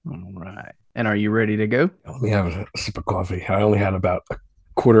right. And are you ready to go? Let me have a sip of coffee. I only had about a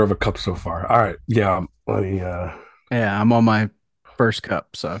quarter of a cup so far. All right. Yeah. Let me. Yeah, I'm on my first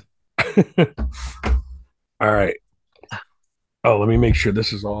cup, so All right. Oh, let me make sure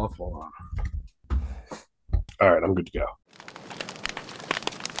this is off. Hold on. All right. I'm good to go.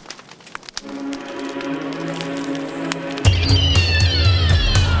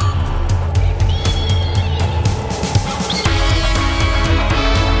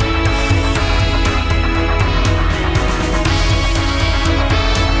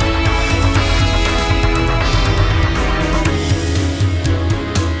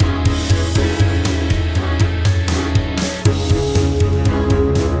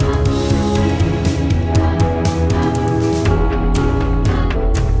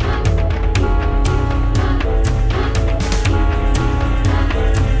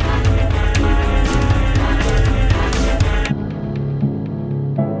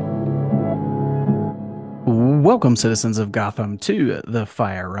 welcome, citizens of Gotham, to The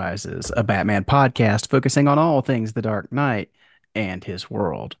Fire Rises, a Batman podcast focusing on all things The Dark Knight and his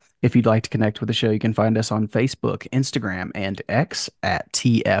world. If you'd like to connect with the show, you can find us on Facebook, Instagram, and X at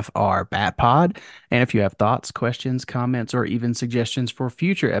TFR Batpod. And if you have thoughts, questions, comments, or even suggestions for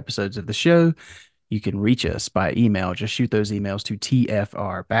future episodes of the show, you can reach us by email. Just shoot those emails to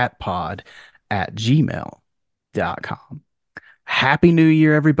tfrbatpod@gmail.com. Happy New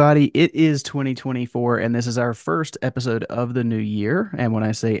Year, everybody. It is 2024, and this is our first episode of the new year. And when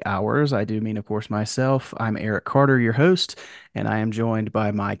I say ours, I do mean, of course, myself. I'm Eric Carter, your host, and I am joined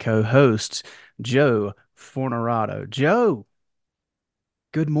by my co host, Joe Fornerado. Joe,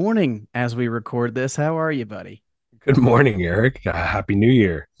 good morning as we record this. How are you, buddy? Good morning, Eric. Happy New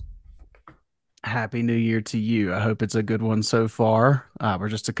Year. Happy New Year to you. I hope it's a good one so far. We're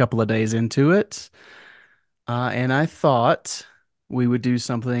just a couple of days into it. And I thought we would do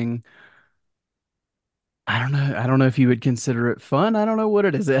something. I don't know. I don't know if you would consider it fun. I don't know what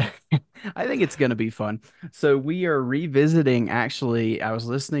it is. I think it's going to be fun. So we are revisiting, actually, I was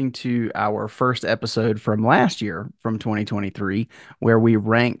listening to our first episode from last year, from 2023, where we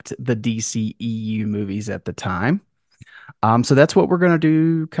ranked the DCEU movies at the time. So that's what we're going to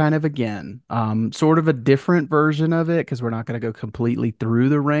do kind of again. Sort of a different version of it because we're not going to go completely through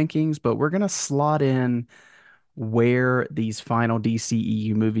the rankings, but we're going to slot in where these final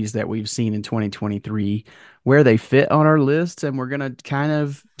DCEU movies that we've seen in 2023, where they fit on our lists, and we're gonna kind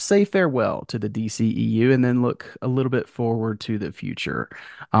of say farewell to the DCEU and then look a little bit forward to the future.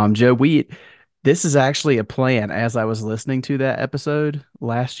 Joe, we this is actually a plan as I was listening to that episode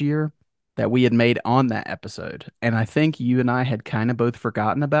last year that we had made on that episode. And I think you and I had kind of both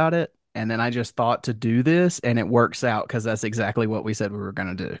forgotten about it. And then I just thought to do this, and it works out because that's exactly what we said we were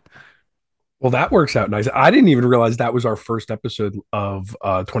going to do. Well, that works out nice. I didn't even realize that was our first episode of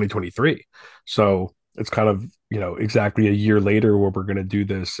 2023. So it's kind of, exactly a year later where we're going to do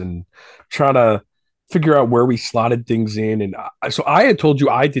this and try to figure out where we slotted things in. And so I had told you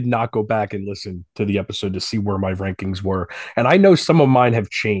I did not go back and listen to the episode to see where my rankings were. And I know some of mine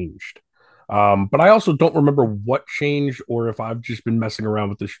have changed. But I also don't remember what changed or if I've just been messing around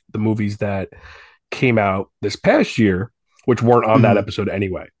with the movies that came out this past year, which weren't on that Mhm. episode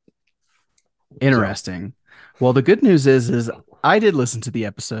anyway. So Interesting. Well, the good news is I did listen to the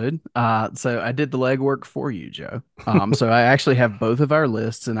episode. So I did the legwork for you, Joe. So I actually have both of our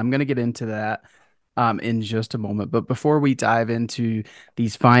lists, and I'm going to get into that in just a moment. But before we dive into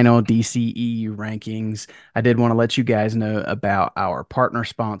these final DCEU rankings, I did want to let you guys know about our partner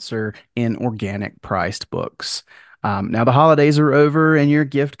sponsor in organic priced books. Now the holidays are over and your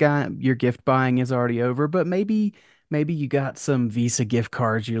gift buying is already over, but maybe you got some Visa gift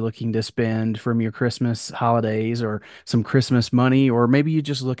cards you're looking to spend from your Christmas holidays or some Christmas money, or maybe you're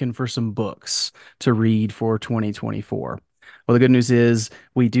just looking for some books to read for 2024. Well, the good news is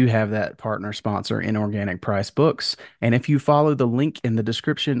we do have that partner sponsor in Organic Price Books. And if you follow the link in the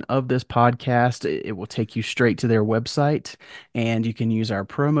description of this podcast, it will take you straight to their website. And you can use our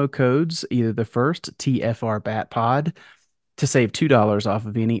promo codes, either the first TFR BatPod to save $2 off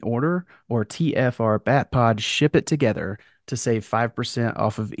of any order, or TFR BatPod Ship It Together to save 5%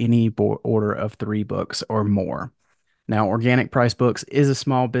 off of any order of 3 books or more. Now, Organic Price Books is a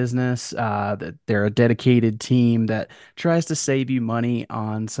small business. That they're a dedicated team that tries to save you money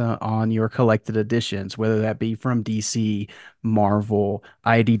on your collected editions, whether that be from DC, Marvel,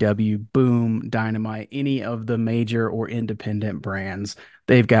 IDW, Boom, Dynamite, any of the major or independent brands.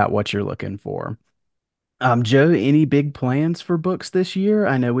 They've got what you're looking for. Joe, any big plans for books this year?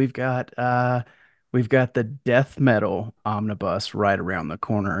 I know we've got the Death Metal Omnibus right around the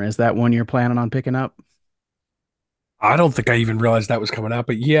corner. Is that one you're planning on picking up? I don't think I even realized that was coming out,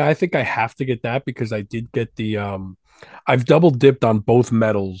 but yeah, I think I have to get that because I did get the I've double dipped on both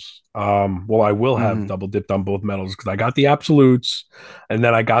medals. Well, I will have Hmm. double dipped on both medals because I got the absolutes and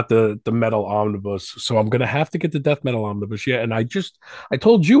then I got the metal omnibus. So I'm gonna have to get the death metal omnibus. Yeah, and I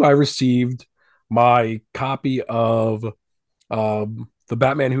told you I received my copy of the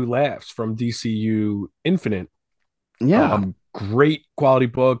Batman Who Laughs from DCU Infinite. Yeah. Great quality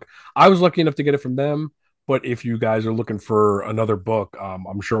book. I was lucky enough to get it from them. But if you guys are looking for another book,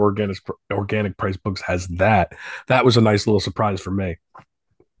 I'm sure Organic Price Books has that. That was a nice little surprise for me.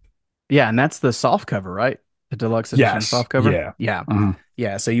 Yeah, and that's the soft cover, right? The deluxe edition Yes, soft cover. yeah. Yeah. Mhm.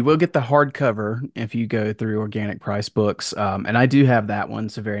 Yeah, so you will get the hardcover if you go through Organic Price Books. And I do have that one.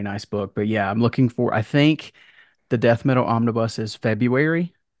 It's a very nice book. But yeah, I'm looking for, I think the Death Metal Omnibus is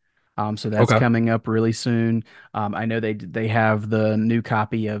February. So that's Okay. coming up really soon. I know they have the new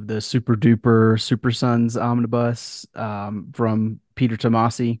copy of the Super Duper Super Sons Omnibus from Peter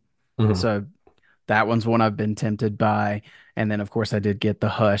Tomasi. Mhm. So that one's one I've been tempted by. And then, of course, I did get the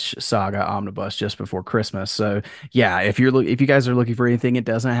Hush Saga Omnibus just before Christmas. So, yeah, if you guys are looking for anything, it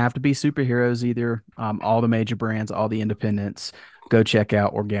doesn't have to be superheroes either. All the major brands, all the independents, go check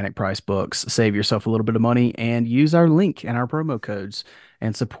out Organic Price Books. Save yourself a little bit of money and use our link and our promo codes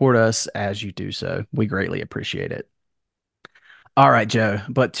and support us as you do so. We greatly appreciate it. All right, Joe,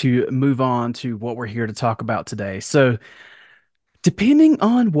 but to move on to what we're here to talk about today. So, depending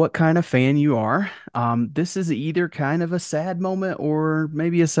on what kind of fan you are, this is either kind of a sad moment or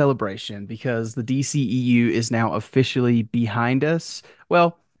maybe a celebration because the DCEU is now officially behind us.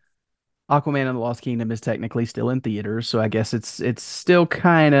 Well, Aquaman and the Lost Kingdom is technically still in theaters, so I guess it's still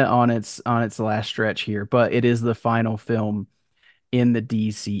kind of on its last stretch here, but it is the final film in the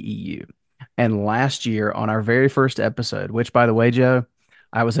DCEU. And last year, on our very first episode, which by the way, Joe,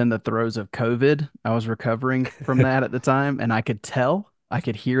 I was in the throes of COVID. I was recovering from that at the time, and I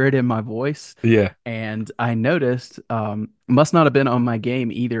could hear it in my voice. Yeah. And I noticed, must not have been on my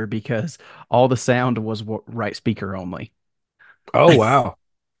game either because all the sound was right speaker only. Oh wow.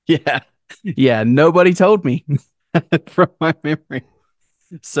 Yeah. Yeah. Nobody told me from my memory.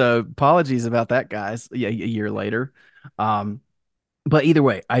 So apologies about that, guys. Yeah, a year later. Um, But either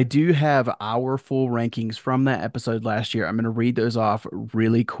way, I do have our full rankings from that episode last year. I'm going to read those off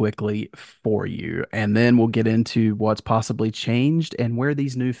really quickly for you, and then we'll get into what's possibly changed and where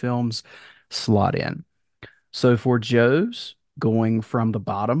these new films slot in. So for Joe's, going from the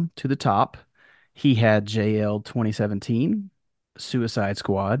bottom to the top, he had JL 2017, Suicide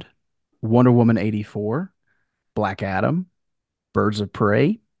Squad, Wonder Woman 84, Black Adam, Birds of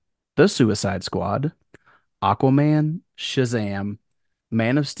Prey, The Suicide Squad, Aquaman, Shazam,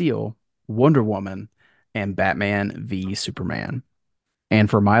 Man of Steel, Wonder Woman, and Batman v Superman. And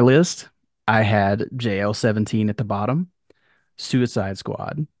for my list, I had JL 17 at the bottom, Suicide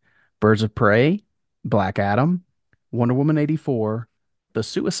Squad, Birds of Prey, Black Adam, Wonder Woman 84, The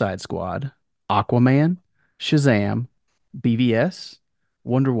Suicide Squad, Aquaman, Shazam, BVS,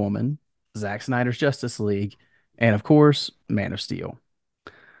 Wonder Woman, Zack Snyder's Justice League, and of course, Man of Steel.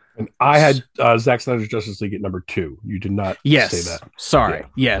 And I had Zack Snyder's Justice League at number two. You did not say Yes, that. Yeah, sorry.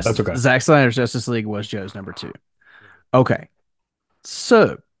 Yes, that's okay. Zack Snyder's Justice League was Joe's number two. Okay.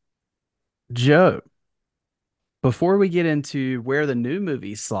 So, Joe, before we get into where the new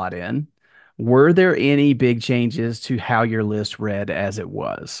movies slot in, were there any big changes to how your list read as it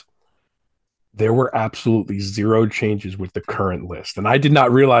was? There were absolutely zero changes with the current list. And I did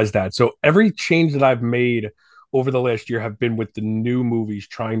not realize that. So every change that I've made over the last year have been with the new movies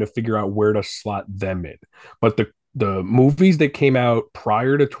trying to figure out where to slot them in. But the movies that came out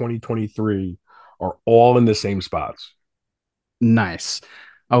prior to 2023 are all in the same spots. Nice.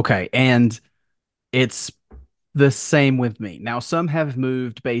 Okay. And it's the same with me. Now, some have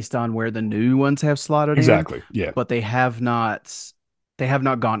moved based on where the new ones have slotted in, Exactly. Yeah. but they have not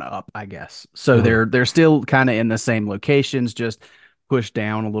gone up, I guess. So Mhm. they're still kind of in the same locations, just pushed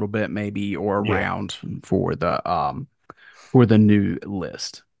down a little bit maybe or Yeah. around for the new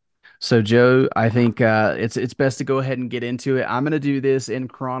list. So Joe, I think it's best to go ahead and get into it. I'm going to do this in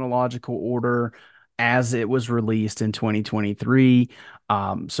chronological order as it was released in 2023.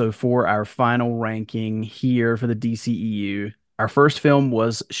 So for our final ranking here for the DCEU, our first film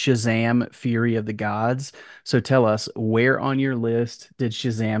was Shazam: Fury of the Gods. So tell us, where on your list did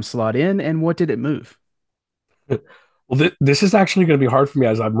Shazam slot in, and what did it move? Well, this is actually going to be hard for me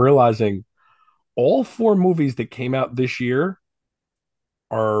as I'm realizing all four movies that came out this year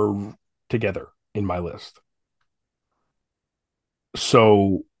are together in my list.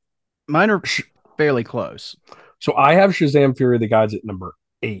 So Mine are fairly close. So I have Shazam Fury of the Gods at number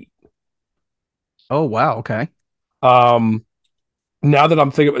eight. Oh wow, okay. Um, Now that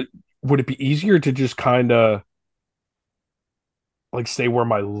I'm thinking, would it be easier to just kind of like say where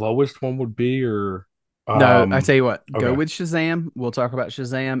my lowest one would be, or No, I um, tell you what, go okay, with Shazam. We'll talk about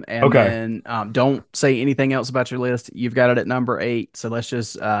Shazam, and okay, then don't say anything else about your list. You've got it at number eight, so let's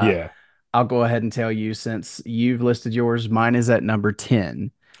just yeah, I'll go ahead and tell you since you've listed yours. Mine is at number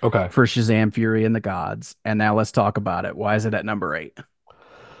 10 okay. for Shazam: Fury and the Gods, and now let's talk about it. Why is it at number eight?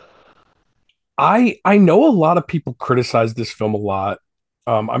 I know a lot of people criticize this film a lot.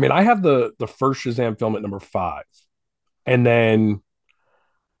 I mean, I have the first Shazam film at number five, and then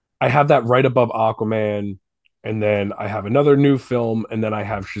I have that right above Aquaman, and then I have another new film, and then I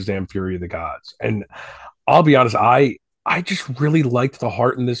have Shazam: Fury of the Gods. And I'll be honest, I just really liked the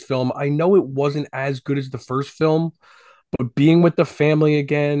heart in this film. I know it wasn't as good as the first film, but being with the family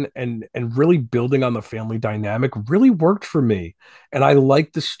again and really building on the family dynamic really worked for me. And I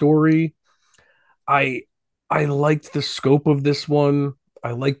liked the story. I I liked the scope of this one.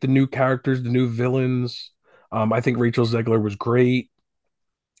 I liked the new characters, the new villains. I think Rachel Zegler was great.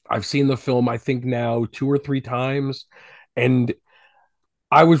 I've seen the film, I think now two or three times, and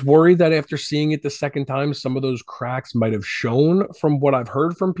I was worried that after seeing it the second time, some of those cracks might have shown from what I've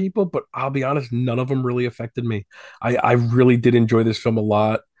heard from people. But I'll be honest, none of them really affected me. I really did enjoy this film a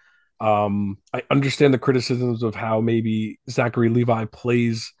lot. I understand the criticisms of how maybe Zachary Levi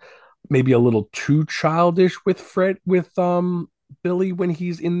plays maybe a little too childish with Fred with Billy when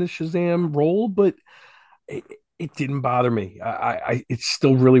he's in the Shazam role, but it, it didn't bother me. It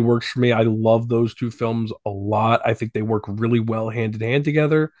still really works for me. I love those two films a lot. I think they work really well hand in hand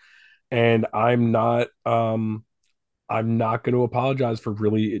together, and I'm not going to apologize for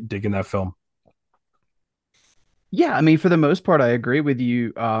really digging that film. Yeah, I mean, for the most part, I agree with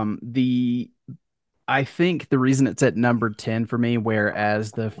you. I think the reason it's at number 10 for me,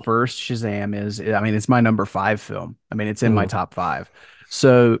 whereas the first Shazam is, I mean, it's my number five film. I mean, it's in my Mm-hmm. top five.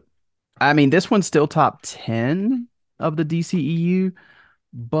 So, I mean, this one's still top 10 of the DCEU,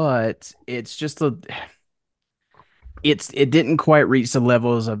 but it didn't quite reach the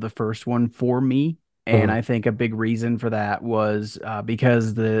levels of the first one for me. And Mm-hmm. I think a big reason for that was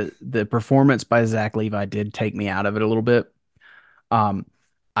because the performance by Zach Levi did take me out of it a little bit. Um,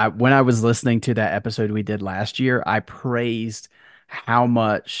 when I was listening to that episode we did last year, I praised how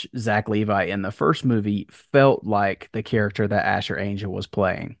much Zach Levi in the first movie felt like the character that Asher Angel was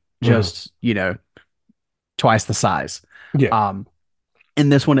playing, Mm-hmm. just, twice the size. Yeah, Um, in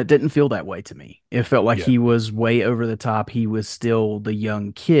this one, it didn't feel that way to me. It felt like yeah, he was way over the top. He was still the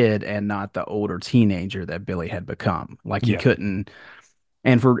young kid and not the older teenager that Billy had become. Like he yeah. couldn't.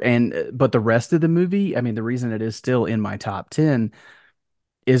 But the rest of the movie, I mean, the reason it is still in my top 10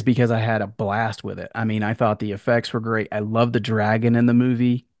 is because I had a blast with it. I mean, I thought the effects were great. I love the dragon in the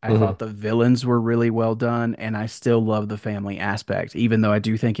movie. I Mm-hmm. thought the villains were really well done, and I still love the family aspect, even though I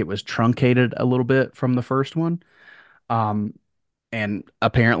do think it was truncated a little bit from the first one. Um, and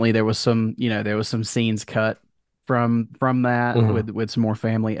apparently there was some scenes cut from that Mm-hmm. with some more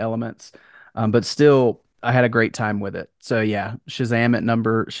family elements. But still, I had a great time with it. So yeah,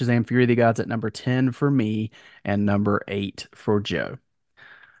 Shazam Fury of the Gods at number 10 for me and number 8 for Joe.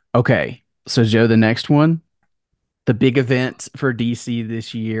 Okay. So, Joe, the next one, the big event for DC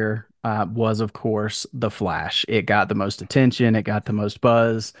this year was, of course, The Flash. It got the most attention, it got the most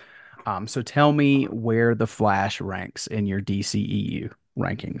buzz. So, tell me where The Flash ranks in your DCEU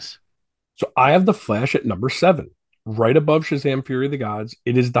rankings. So I have The Flash at number seven, right above Shazam: Fury of the Gods.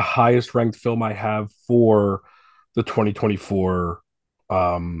 It is the highest ranked film I have for the 2024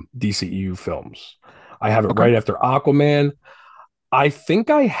 DCEU films. I have it Okay. right after Aquaman. I think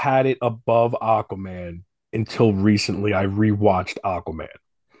I had it above Aquaman until recently. I rewatched Aquaman.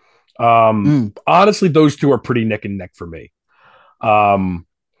 Mm. Honestly, those two are pretty neck and neck for me. Um,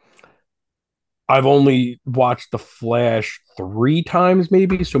 I've only watched The Flash three times,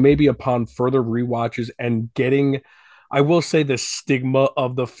 maybe. So maybe upon further rewatches and getting, I will say, the stigma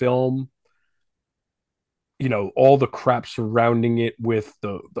of the film, all the crap surrounding it with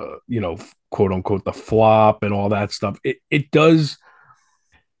the quote unquote the flop and all that stuff.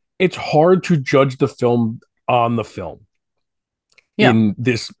 It's hard to judge the film on the film Yeah.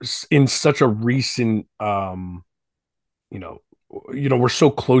 in such a recent you know we're so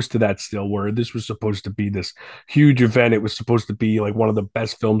close to that still, where this was supposed to be this huge event. It was supposed to be like one of the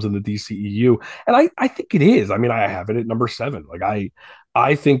best films in the DCEU, and I think it is. I mean, I have it at number seven. Like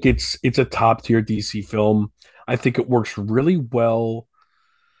I think it's a top tier DC film. I think it works really well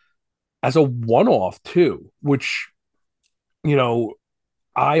as a one off too, which you know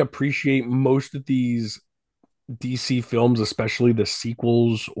I appreciate most of these DC films, especially the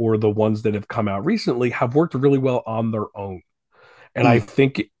sequels or the ones that have come out recently, have worked really well on their own. And I Mm.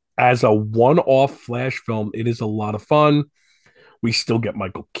 think as a one-off Flash film, it is a lot of fun. We still get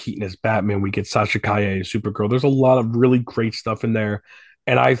Michael Keaton as Batman. We get Sasha Calle as Supergirl. There's a lot of really great stuff in there.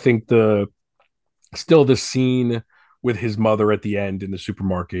 And I think the scene with his mother at the end in the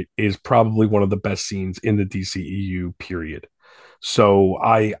supermarket is probably one of the best scenes in the DCEU period. So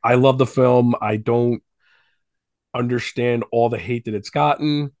I love the film. I don't understand all the hate that it's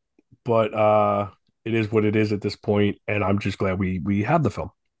gotten, but it is what it is at this point, and I'm just glad we had the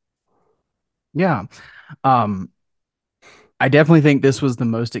film. Yeah. Um, I definitely think this was the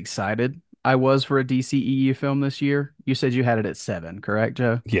most excited I was for a DCEU film this year. You said you had it at seven, correct,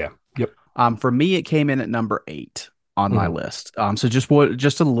 Joe? Yeah. Yep. For me, it came in at number eight on my Mhm. list. So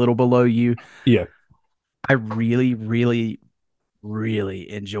just a little below you. Yeah. I really, really,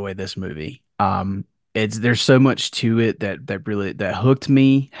 really enjoy this movie. It's there's so much to it that hooked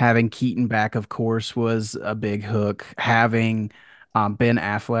me. Having Keaton back, of course, was a big hook. Having Ben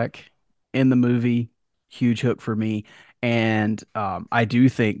Affleck in the movie, huge hook for me. And I do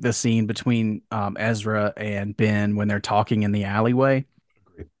think the scene between Ezra and Ben when they're talking in the alleyway,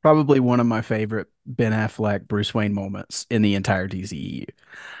 probably one of my favorite Ben Affleck Bruce Wayne moments in the entire DCEU.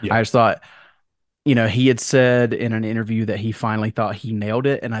 Yeah. I just thought he had said in an interview that he finally thought he nailed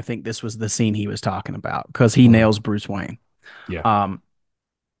it, and I think this was the scene he was talking about because he Mhm. nails Bruce Wayne. Yeah. Um,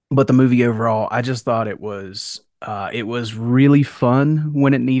 but the movie overall, I just thought it was really fun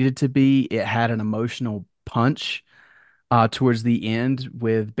when it needed to be. It had an emotional punch towards the end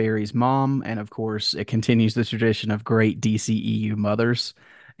with Barry's mom, and of course, it continues the tradition of great DCEU mothers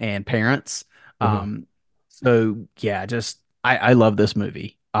and parents. Mhm. So yeah, just I love this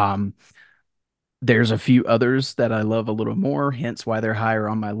movie. There's a few others that I love a little more, hence why they're higher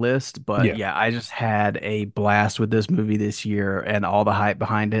on my list. But Yeah. yeah, I just had a blast with this movie this year and all the hype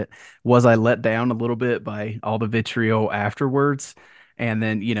behind it. Was I let down a little bit by all the vitriol afterwards? And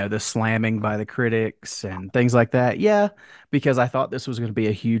then, the slamming by the critics and things like that. Yeah, because I thought this was going to be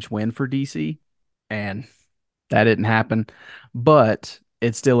a huge win for DC, and that didn't happen. But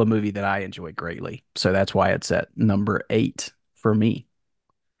it's still a movie that I enjoy greatly. So that's why it's at number eight for me.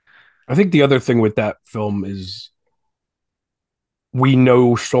 I think the other thing with that film is we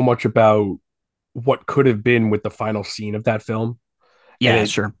know so much about what could have been with the final scene of that film, and Yeah,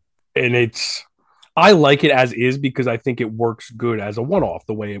 sure. it's I like it as is because I think it works good as a one off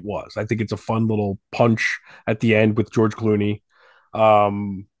the way it was. I think it's a fun little punch at the end with George Clooney.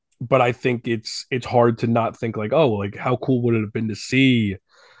 But I think it's hard to not think like, oh, like how cool would it have been to see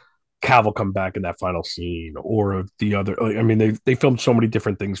Cavill come back in that final scene or the other. Like, I mean, they filmed so many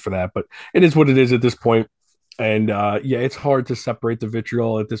different things for that, but it is what it is at this point. And yeah, it's hard to separate the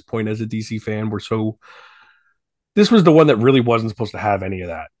vitriol at this point as a DC fan. We're so this was the one that really wasn't supposed to have any of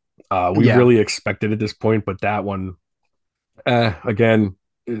that. We Yeah. really expected at this point, but that one, again,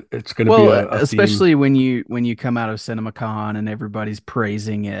 it's going to be Well, a theme. especially when you come out of CinemaCon and everybody's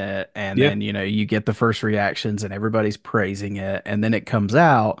praising it, and Yeah, then you get the first reactions and everybody's praising it, and then it comes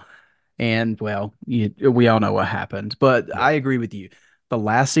out, and well, we all know what happened. But yeah, I agree with you. The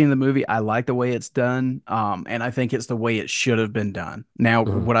last scene of the movie, I like the way it's done, and I think it's the way it should have been done. Now,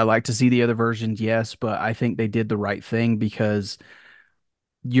 mhm. would I like to see the other versions? Yes, but I think they did the right thing because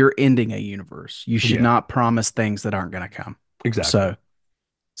you're ending a universe. You should Yeah, not promise things that aren't going to come. exactly. So.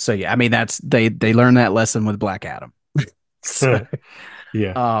 So yeah, I mean that's they learned that lesson with Black Adam. So,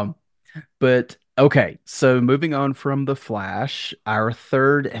 Yeah, um, but okay, so moving on from The Flash, our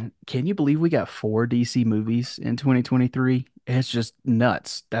third, and can you believe we got four DC movies in 2023? It's just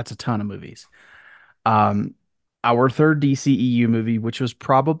nuts. That's a ton of movies. Um, our third DCEU movie, which was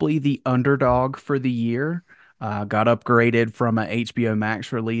probably the underdog for the year, got upgraded from a HBO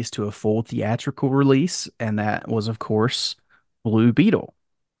Max release to a full theatrical release, and that was, of course, Blue Beetle.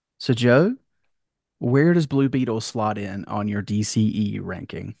 So, Joe, where does Blue Beetle slot in on your DCEU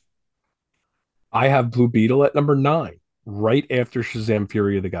ranking? I have Blue Beetle at number 9, right after Shazam: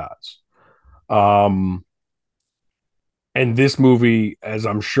 Fury of the Gods. Um, and this movie, as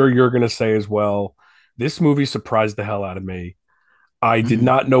I'm sure you're going to say as well, this movie surprised the hell out of me. I did Mhm.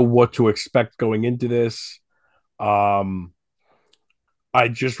 not know what to expect going into this. Um, I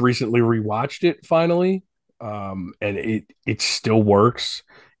just recently rewatched it finally, and it still works.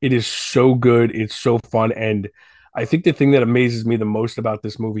 It is so good. It's so fun, and I think the thing that amazes me the most about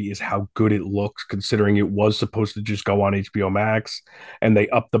this movie is how good it looks, considering it was supposed to just go on HBO Max, and they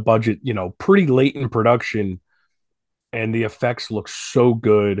upped the budget, pretty late in production, and the effects look so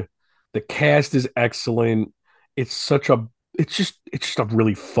good. The cast is excellent. It's such a it's just a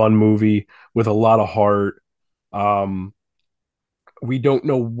really fun movie with a lot of heart. Um, we don't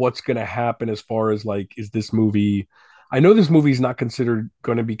know what's going to happen as far as like, is this movie? I know this movie is not considered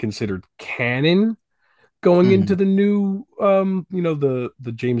going to be considered canon going into Hmm. the new,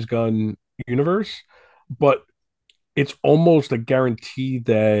 the James Gunn universe, but it's almost a guarantee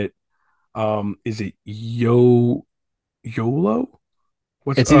that is it Yolo?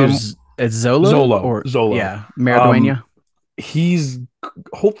 What's It's either it's Zolo Zolo or Zolo. yeah, Um, Maraduena. he's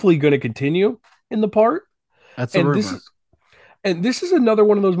hopefully going to continue in the part, That's a and this rumor. is and this is another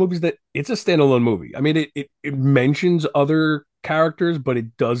one of those movies that it's a standalone movie. I mean, it mentions other characters, but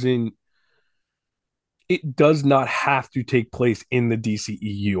it does not have to take place in the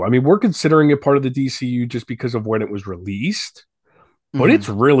DCEU. I mean, we're considering it part of the DCEU just because of when it was released, but Hmm. it's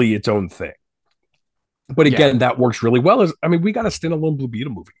really its own thing. But Yeah, again, that works really well. As I mean, we got a standalone Blue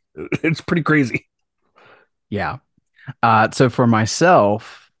Beetle movie. It's pretty crazy. yeah. So for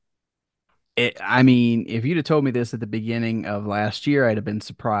myself, I mean, if you'd have told me this at the beginning of last year, I'd have been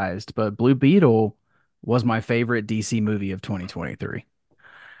surprised. But Blue Beetle was my favorite DC movie of 2023.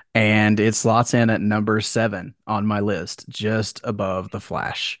 And it slots in at number 7 on my list, just above The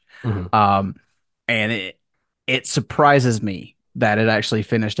Flash. Mm-hmm. Um, and it surprises me that it actually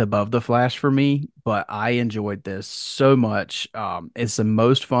finished above The Flash for me, but I enjoyed this so much. It's the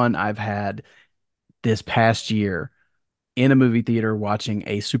most fun I've had this past year in a movie theater watching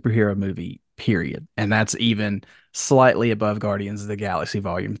a superhero movie, period. And that's even slightly above Guardians of the Galaxy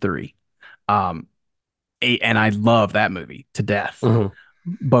Volume 3. Um, and I love that movie to death. Mm-hmm.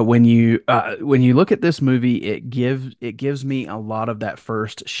 But when you look at this movie, it gives me a lot of that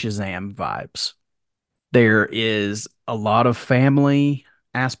first Shazam vibes. There is a lot of family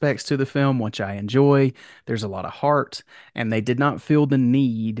aspects to the film, which I enjoy. There's a lot of heart, and they did not feel the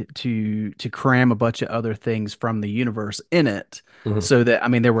need to cram a bunch of other things from the universe in it. Mm-hmm. So that I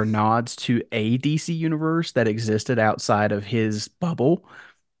mean, there were nods to a DC universe that existed outside of his bubble,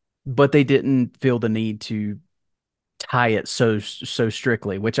 but they didn't feel the need to tie it so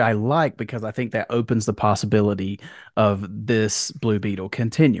strictly, which I like because I think that opens the possibility of this Blue Beetle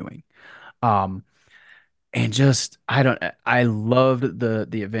continuing. Um, and just I loved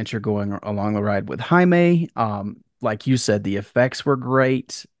the adventure going along the ride with Jaime. Like you said, the effects were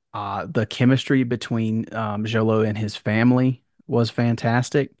great. The chemistry between Jolo and his family was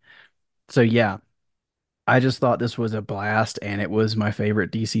fantastic. So yeah, I just thought this was a blast, and it was my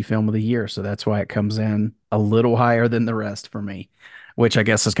favorite DC film of the year. So that's why it comes in a little higher than the rest for me, which I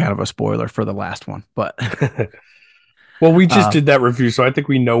guess is kind of a spoiler for the last one. But Well, we just uh, did that review, so I think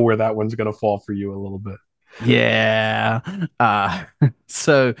we know where that one's going to fall for you a little bit. yeah.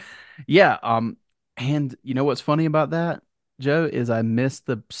 So yeah. And you know what's funny about that, Joe, is I missed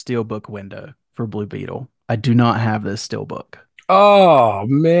the steelbook window for Blue Beetle. I do not have this steelbook. Oh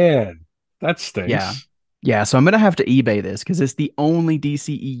man, that Yeah. stinks. Yeah, so I'm gonna have to eBay this because it's the only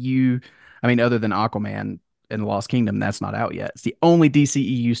DCEU, I mean, other than Aquaman and the Lost Kingdom, that's not out yet. It's the only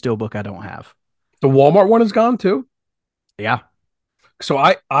DCEU steelbook I don't have. The Walmart one is gone too. Yeah. So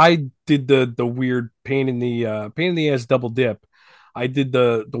I did the weird pain in the ass double dip. I did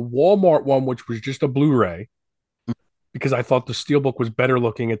the Walmart one, which was just a Blu-ray because I thought the steelbook was better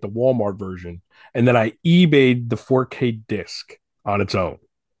looking at the Walmart version, and then I eBayed the 4K disc on its own.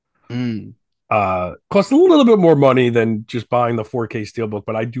 Mm. Cost a little bit more money than just buying the 4K steelbook,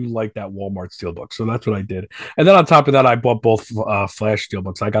 but I do like that Walmart steelbook, so that's what I did. And then on top of that, I bought both Flash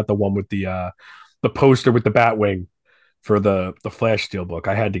steelbooks. I got the one with the poster with the Batwing for the Flash steelbook.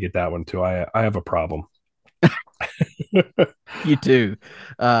 I had to get that one too. I have a problem. You do.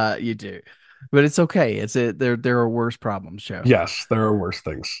 You do. But it's okay. There are worse problems, Joe. Yes, there are worse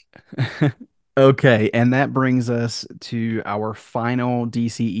things. Okay, and that brings us to our final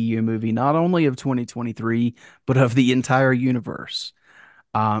DCEU movie, not only of 2023, but of the entire universe.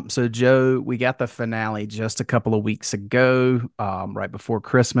 So Joe, we got the finale just a couple of weeks ago, right before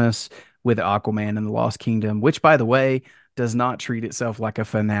Christmas with Aquaman and the Lost Kingdom, which by the way, does not treat itself like a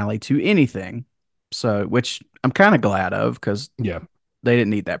finale to anything. So, which I'm kind of glad of because Yeah, they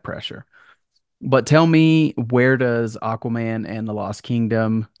didn't need that pressure. But tell me, where does Aquaman and the Lost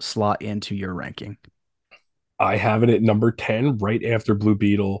Kingdom slot into your ranking? I have it at number 10, right after Blue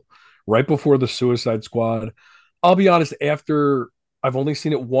Beetle, right before the Suicide Squad. I'll be honest, after I've only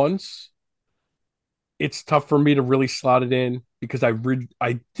seen it once, it's tough for me to really slot it in because I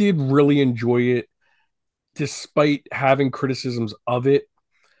did really enjoy it despite having criticisms of it.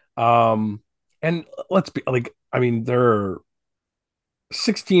 Um, and let's be like, I mean, there are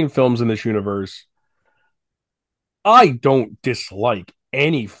 16 films in this universe. I don't dislike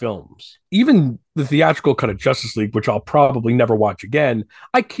any films, even the theatrical cut of Justice League, which I'll probably never watch again.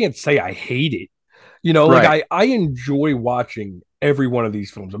 I can't say I hate it. Like Right. I enjoy watching every one of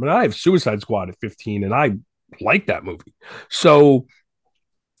these films. I mean, I have Suicide Squad at 15 and I like that movie. So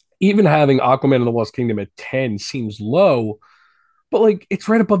even having Aquaman and the Lost Kingdom at 10 seems low, but like it's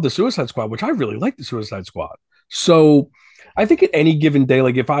right above the Suicide Squad, which I really like the Suicide Squad. So I think at any given day,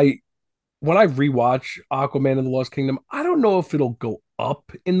 like if I when I rewatch Aquaman and the Lost Kingdom, I don't know if it'll go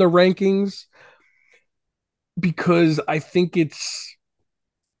up in the rankings because I think it's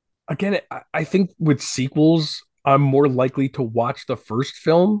again, I think with sequels, I'm more likely to watch the first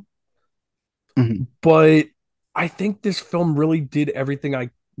film, Mhm. but I think this film really did everything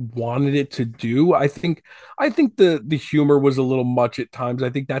I wanted it to do. I think the humor was a little much at times. I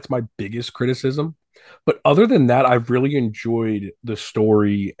think that's my biggest criticism. But other than that, I've really enjoyed the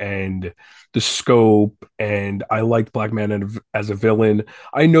story and the scope, and I liked Black Man as a villain.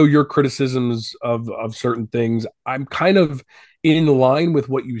 I know your criticisms of certain things. I'm kind of in line with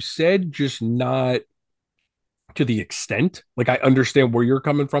what you said, just not to the extent. Like I understand where you're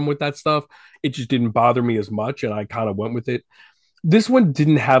coming from with that stuff. It just didn't bother me as much, and I kind of went with it. This one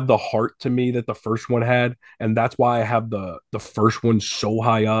didn't have the heart to me that the first one had, and that's why I have the first one so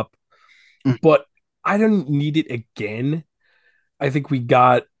high up. Mhm. But I didn't need it again. I think we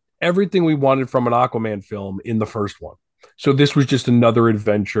got everything we wanted from an Aquaman film in the first one. So this was just another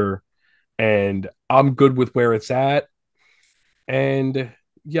adventure, and I'm good with where it's at. And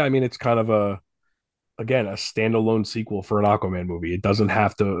yeah, I mean, it's kind of again a standalone sequel for an Aquaman movie. It doesn't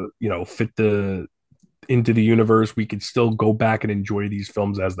have to, fit the into the universe. We could still go back and enjoy these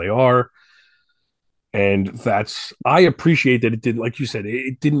films as they are. And that's I appreciate that it did, like you said,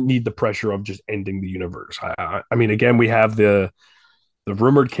 it didn't need the pressure of just ending the universe. I mean, again, we have the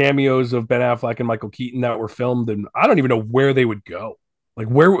rumored cameos of Ben Affleck and Michael Keaton that were filmed, and I don't even know where they would go. Like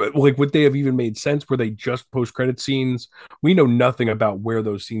would they have even made sense? Were they just post credit scenes? We know nothing about where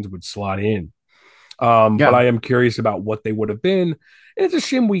those scenes would slot in. But Yeah. I am curious about what they would have been. And it's a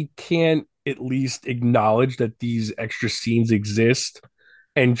shame we can't at least acknowledge that these extra scenes exist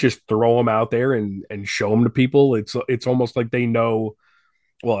and just throw them out there and show them to people. It's almost like they know.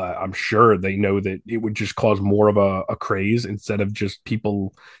 Well, I'm sure they know that it would just cause more of a craze instead of just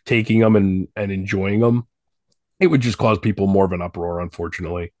people taking them and enjoying them. It would just cause people more of an uproar,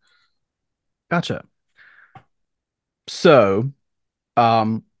 unfortunately. Gotcha. So,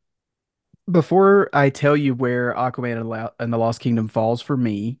 um, before I tell you where Aquaman and the Lost Kingdom falls for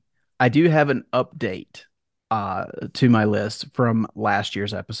me, I do have an update to my list from last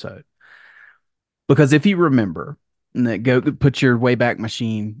year's episode. Because if you remember, go put your Wayback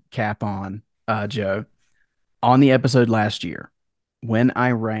Machine cap on, Joe, on the episode last year, when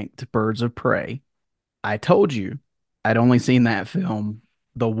I ranked Birds of Prey, I told you I'd only seen that film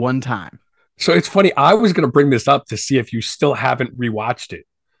the one time. So it's funny. I was going to bring this up to see if you still haven't rewatched it.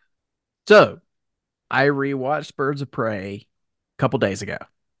 So I rewatched Birds of Prey a couple days ago.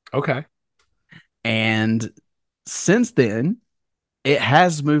 Okay, And since then, it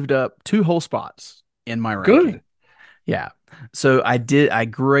has moved up two whole spots in my ranking. good. Yeah. So I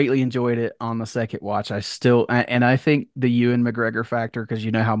greatly enjoyed it on the second watch. And I think the Ewan McGregor factor, because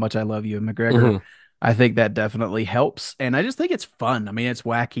you know how much I love Ewan McGregor, Mm-hmm, I think that definitely helps. And I just think it's fun. I mean, it's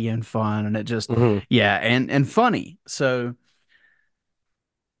wacky and fun and mm-hmm. yeah, and funny. So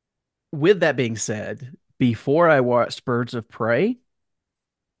with that being said, before I watched Birds of Prey,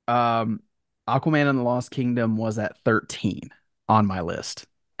 um, Aquaman and the Lost Kingdom was at 13 on my list.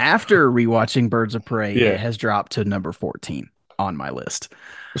 After rewatching Birds of Prey, it Yeah. has dropped to number 14 on my list.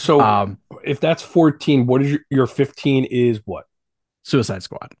 So Um, if that's 14, what is your 15 is what? Suicide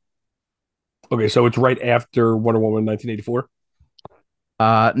Squad. Okay, so it's right after Wonder Woman 1984.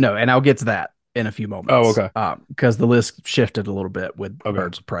 No, and I'll get to that in a few Oh, moments. okay. Because the list shifted a little bit with Okay.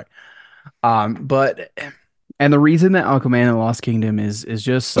 Birds of Prey. But and the reason that Aquaman and the Lost Kingdom is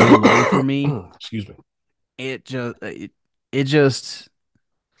just so low for me, Excuse me. it just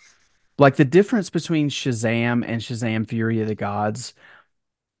like the difference between Shazam and Shazam Fury of the Gods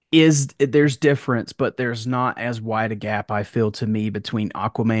is there's difference, but there's not as wide a gap I feel to me between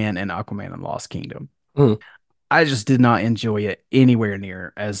Aquaman and Aquaman and Lost Kingdom. Mm. I just did not enjoy it anywhere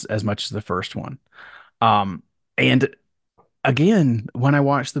near as much as the first one. And again, when I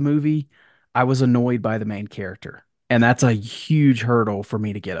watched the movie, I was annoyed by the main character. And that's a huge hurdle for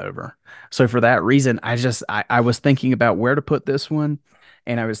me to get over. So for that reason, I was thinking about where to put this one,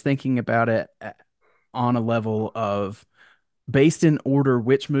 and I was thinking about it on a level of based in order,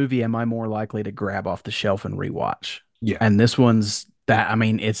 which movie am I more likely to grab off the shelf and rewatch? Yeah. And this one's that, I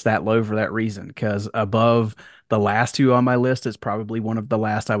mean, it's that low for that reason, because above the last two on my list, it's probably one of the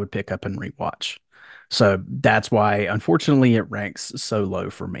last I would pick up and rewatch. So that's why, unfortunately, it ranks so low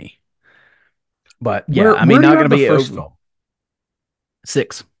for me. But yeah, I mean, Where do you not going have to the be first over film?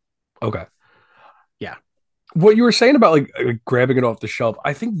 six. Okay. Yeah. What you were saying about like grabbing it off the shelf,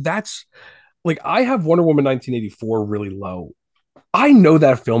 I think that's like I have Wonder Woman 1984 really low. I know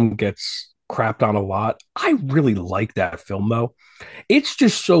that film gets crapped on a lot. I really like that film though. It's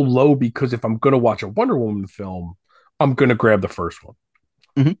just so low because if I'm going to watch a Wonder Woman film, I'm going to grab the first one.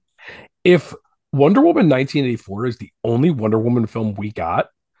 Hmm. If Wonder Woman 1984 is the only Wonder Woman film we got,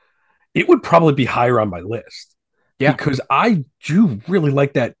 it would probably be higher on my list Yeah. because I do really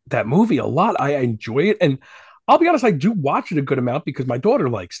like that movie a lot. I enjoy it, and I'll be honest, I do watch it a good amount because my daughter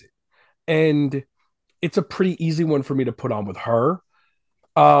likes it, and it's a pretty easy one for me to put on with her.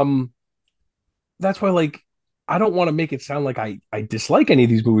 Um, that's why like I don't want to make it sound like I dislike any of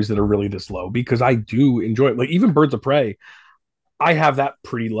these movies that are really this low because I do enjoy it. Like even Birds of Prey, I have that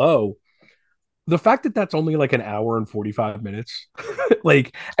pretty low. The fact that that's only like an hour and 45 minutes,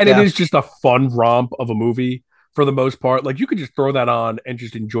 like, and it Yeah. is just a fun romp of a movie for the most part. Like you could just throw that on and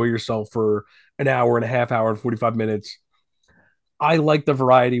just enjoy yourself for an hour and a half, hour and 45 minutes. I like the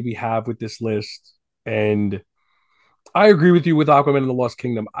variety we have with this list. And I agree with you with Aquaman and the Lost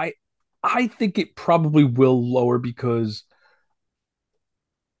Kingdom. I think it probably will lower because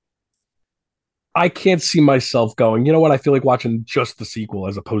I can't see myself going, you know what? I feel like watching just the sequel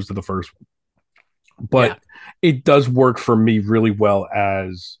as opposed to the first one. Yeah. But it does work for me really well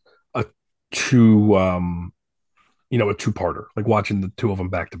as a two a two-parter, like watching the two of them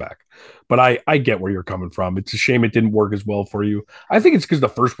back to back. But I get where you're coming from. It's a shame it didn't work as well for you. I think it's because the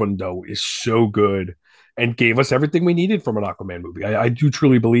first one though is so good and gave us everything we needed from an Aquaman movie. I do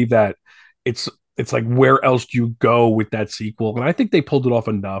truly believe that it's it's like where else do you go with that sequel? And I think they pulled it off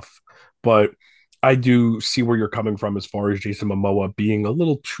enough, but I do see where you're coming from as far as Jason Momoa being a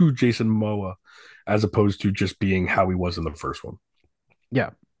little too Jason Momoa as opposed to just being how he was in the first one.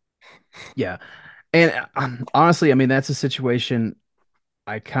 Yeah. Yeah. And honestly, I mean, that's a situation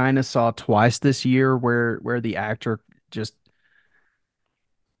I kind of saw twice this year where the actor just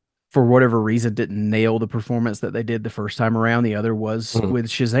for whatever reason didn't nail the performance that they did the first time around. The other was Mhm. with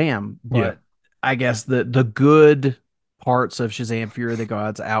Shazam, Yeah. but I guess the good parts of Shazam Fury of the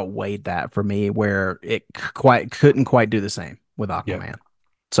Gods outweighed that for me where it quite couldn't quite do the same with Yeah. Aquaman.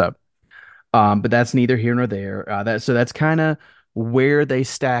 So but that's neither here nor there. That's kind of where they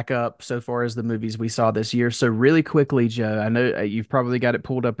stack up so far as the movies we saw this year. So really quickly, Joe, I know you've probably got it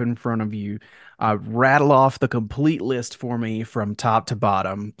pulled up in front of you. Rattle off the complete list for me from top to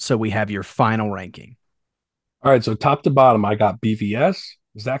bottom, so we have your final ranking. All right, so top to bottom, I got BVS,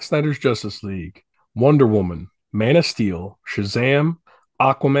 Zack Snyder's Justice League, Wonder Woman, Man of Steel, Shazam,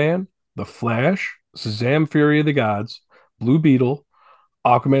 Aquaman, The Flash, Shazam Fury of the Gods, Blue Beetle,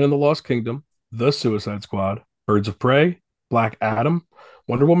 Aquaman and the Lost Kingdom, The Suicide Squad, Birds of Prey, Black Adam,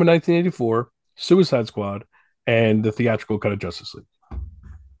 Wonder Woman 1984, Suicide Squad, and the theatrical cut of Justice League.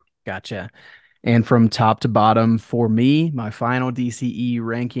 Gotcha. And from top to bottom for me, my final DCEU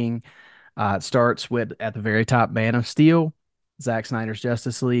ranking starts with at the very top Man of Steel, Zack Snyder's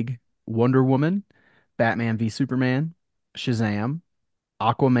Justice League, Wonder Woman, Batman v Superman, Shazam,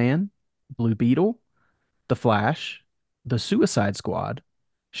 Aquaman, Blue Beetle, The Flash, The Suicide Squad,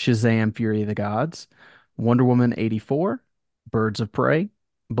 Shazam Fury of the Gods, Wonder Woman 84, Birds of Prey,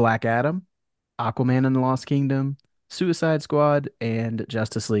 Black Adam, Aquaman and the Lost Kingdom, Suicide Squad, and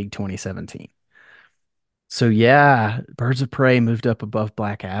Justice League 2017. So yeah, Birds of Prey moved up above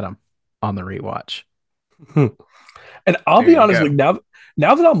Black Adam on the rewatch. And I'll There be you honest, like go.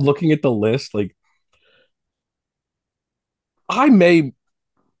 now that I'm looking at the list, like I may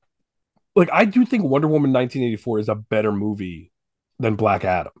like I do think Wonder Woman 1984 is a better movie than Black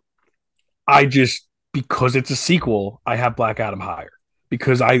Adam. I just because it's a sequel, I have Black Adam higher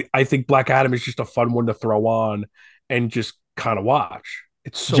because I think Black Adam is just a fun one to throw on and just kind of watch.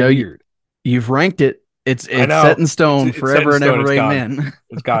 It's so Joe, weird. you've ranked it. I It's set know in it's stone it's set in forever and stone. ever. It's gone. Amen.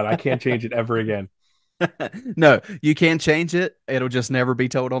 It's gone. I can't change it ever again. No, you can't change it. It'll just never be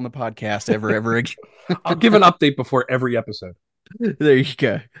told on the podcast ever again. I'll give an update before every episode. There you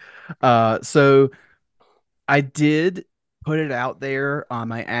go. So I did put it out there.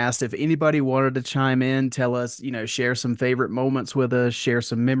 I asked if anybody wanted to chime in, tell us, share some favorite moments with us, share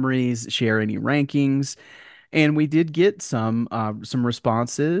some memories, share any rankings, and we did get some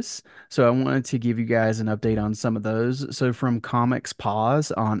responses. So I wanted to give you guys an update on some of those. So from Comics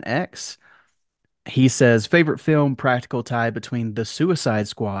Pause on X, he says favorite film practical tie between The Suicide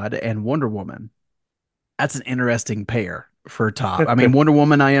Squad and Wonder Woman. That's an interesting pair for top. I mean, Wonder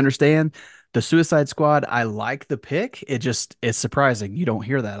Woman, I understand. The Suicide Squad, I like the pick. It just is surprising. You don't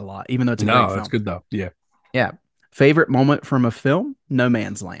hear that a lot, even though it's a great No, that's film. good though. Yeah. Yeah. Favorite moment from a film? No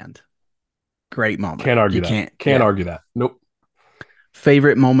Man's Land. Great moment. Can't You argue that. can't, Can't yeah. argue that. Nope.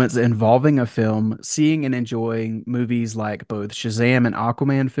 Favorite moments involving a film, seeing and enjoying movies like both Shazam and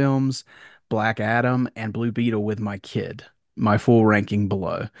Aquaman films, Black Adam, and Blue Beetle with my kid. My full ranking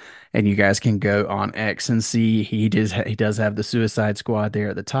below. And you guys can go on X and see he does have the Suicide Squad there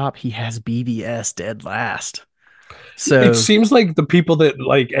at the top. He has BVS dead last. It So seems like the people that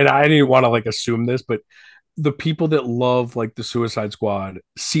like, and I didn't want to like assume this, but the people that love like the Suicide Squad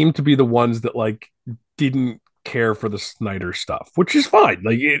seem to be the ones that like didn't care for the Snyder stuff, which is fine.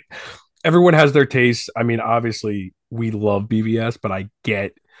 Like everyone has their tastes. I mean, obviously we love BVS, but I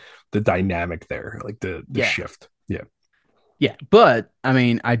get the dynamic there, like the yeah. shift. Yeah. Yeah, but I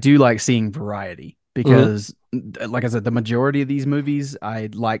mean, I do like seeing variety Mhm. because, like I said, the majority of these movies I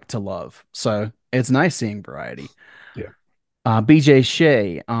like to love. So it's nice seeing variety. Yeah. BJ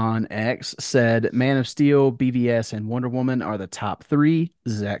Shea on X said Man of Steel, BVS, and Wonder Woman are the top three.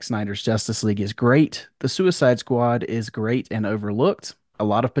 Zack Snyder's Justice League is great. The Suicide Squad is great and overlooked. A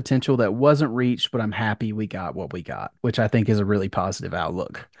lot of potential that wasn't reached, but I'm happy we got what we got, which I think is a really positive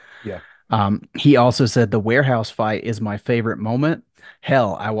outlook. Yeah. He also said the warehouse fight is my favorite moment.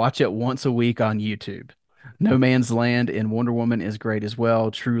 Hell, I watch it once a week on YouTube. No Man's Land in Wonder Woman is great as well.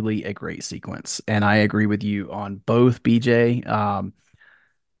 Truly a great sequence. And I agree with you on both, BJ.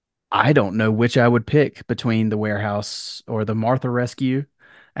 I don't know which I would pick between the warehouse or the Martha Rescue,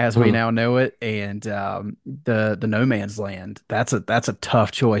 as we Mhm. now know it, and the No Man's Land. That's a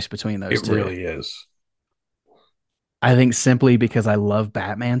tough choice between those It two. really is. I think simply because I love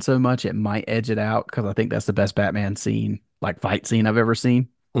Batman so much, it might edge it out because I think that's the best Batman scene, like fight scene I've ever seen.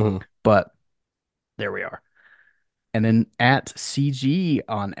 Mhm. But there we are. And then at CG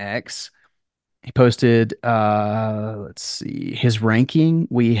on X, he posted let's see, his ranking.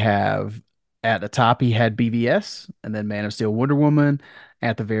 We have at the top he had BVS and then Man of Steel Wonder Woman.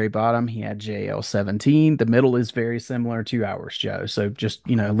 At the very bottom, he had JL 17. The middle is very similar to ours, Joe. So just,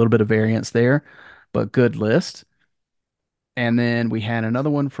 a little bit of variance there, but good list. And then we had another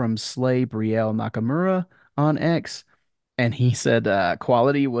one from Slay Brielle Nakamura on X. And he said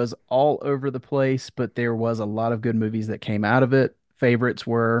quality was all over the place, but there was a lot of good movies that came out of it. Favorites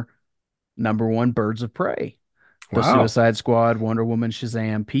were number one, Birds of Prey, The Wow. Suicide Squad, Wonder Woman,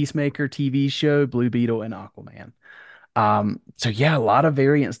 Shazam, Peacemaker TV show, Blue Beetle, and Aquaman. So yeah, a lot of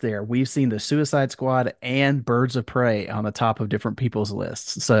variants there. We've seen the Suicide Squad and Birds of Prey on the top of different people's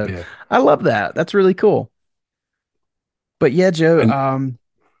lists. So Yeah. I love that. That's really cool. But yeah, Joe, And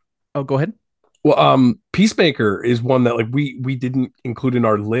oh, go ahead. well, Peacemaker is one that like we didn't include in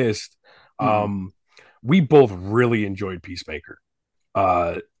our list. Mm-mm. Um, we both really enjoyed Peacemaker.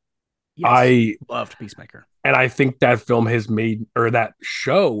 Uh, Yes, I loved Peacemaker. and I think that film has made or that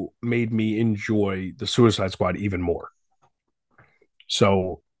show made me enjoy the Suicide Squad even more.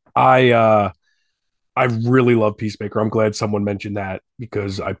 So I really love Peacemaker. I'm glad someone mentioned that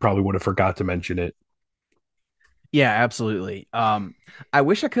because I probably would have forgot to mention it. Yeah, absolutely. I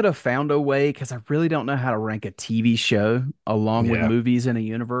wish I could have found a way because I really don't know how to rank a TV show along with Yeah. movies in a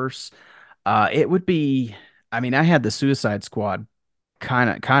universe. It would be, I mean, I had the Suicide Squad kind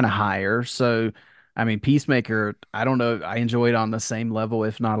of higher. So, I mean, Peacemaker, I don't know, I enjoyed on the same level,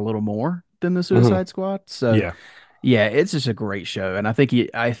 if not a little more than the Mhm. Suicide Squad. So, Yeah. yeah, it's just a great show, and I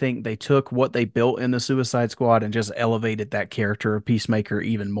think they took what they built in the Suicide Squad and just elevated that character of Peacemaker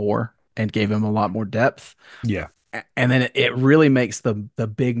even more and gave him a lot more depth. Yeah. And then it really makes the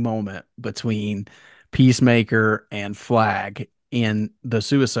big moment between Peacemaker and Flag in the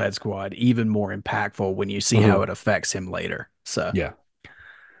Suicide Squad even more impactful when you see how Mhm. it affects him later. So, Yeah.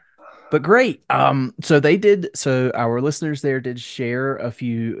 but great. So our listeners there did share a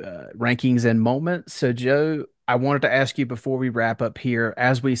few rankings and moments. So Joe, I wanted to ask you before we wrap up here,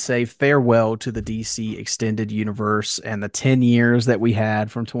 as we say farewell to the DC extended universe and the 10 years that we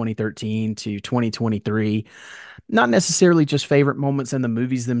had from 2013 to 2023, not necessarily just favorite moments in the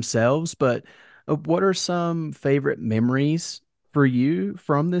movies themselves, but what are some favorite memories for you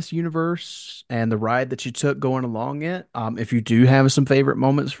from this universe and the ride that you took going along it? If you do have some favorite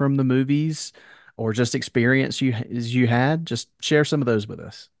moments from the movies or just experience you had, just share some of those with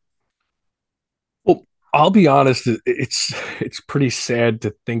us. Well, I'll be honest, it's pretty sad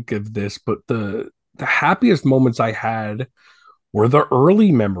to think of this, but the happiest moments I had were the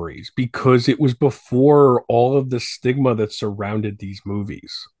early memories because it was before all of the stigma that surrounded these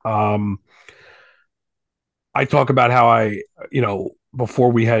movies. I talk about how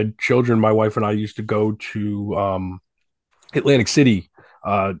before we had children, my wife and I used to go to Atlantic City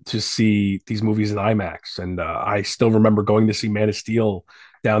to see these movies in IMAX. And I still remember going to see Man of Steel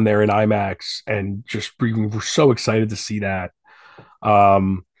down there in IMAX and just being so excited to see that.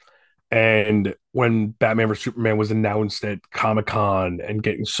 Um, And when Batman vs Superman was announced at Comic-Con and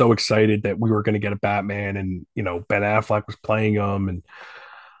getting so excited that we were going to get a Batman, and Ben Affleck was playing him, and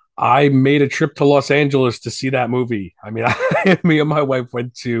I made a trip to Los Angeles to see that movie. I mean, me and my wife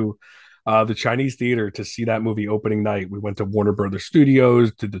went to the Chinese theater to see that movie opening night. We went to Warner Brothers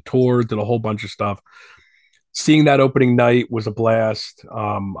Studios, did the tour, did a whole bunch of stuff. Seeing that opening night was a blast.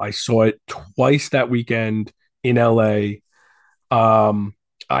 I saw it twice that weekend in LA.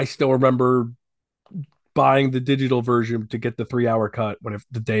 I still remember buying the digital version to get the 3 hour cut when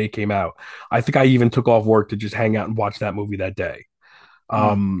the day it came out. I think I even took off work to just hang out and watch that movie that day.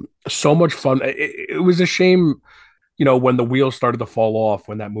 Mm. So much fun. It was a shame, when the wheels started to fall off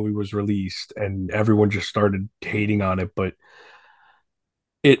when that movie was released and everyone just started hating on it. But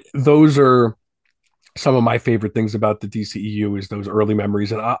those are some of my favorite things about the DCEU is those early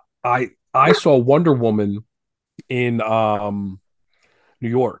memories. And I saw Wonder Woman in New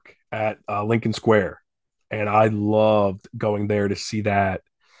York at Lincoln Square, and I loved going there to see that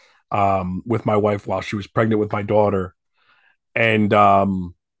with my wife while she was pregnant with my daughter, and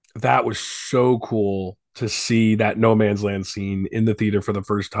that was so cool to see that No Man's Land scene in the theater for the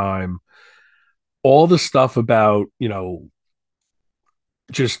first time. All the stuff about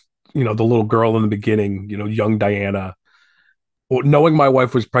just the little girl in the beginning, young Diana. Well, knowing my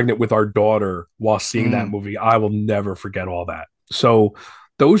wife was pregnant with our daughter while seeing that Mm. movie, I will never forget all that. So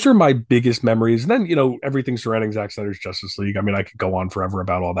those are my biggest memories. And then, everything surrounding Zack Snyder's Justice League. I mean, I could go on forever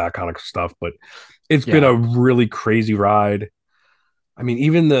about all that kind of stuff, but it's been Yeah. a really crazy ride. I mean,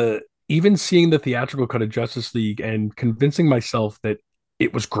 even seeing the theatrical cut of Justice League and convincing myself that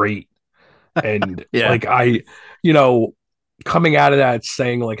it was great. And Yeah. like you know, coming out of that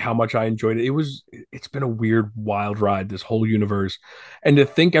saying like how much I enjoyed it. It's been a weird, wild ride, this whole universe. And to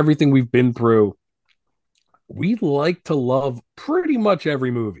think everything we've been through, we like to love pretty much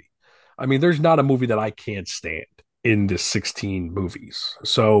every movie. I mean, there's not a movie that I can't stand in the 16 movies.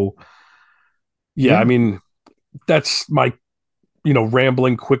 So yeah, I Yeah. mean, that's my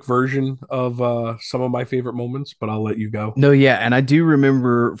rambling quick version of some of my favorite moments, but I'll let you go. No, yeah, and I do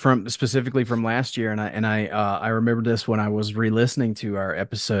remember from specifically from last year, and I remember this when I was re-listening to our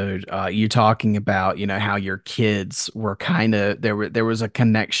episode. You talking about how your kids were kind of there was a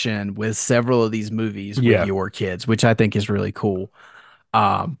connection with several of these movies with Yeah. your kids, which I think is really cool.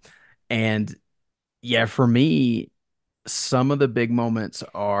 Um, and yeah, for me, some of the big moments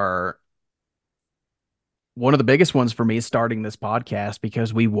are one of the biggest ones for me is starting this podcast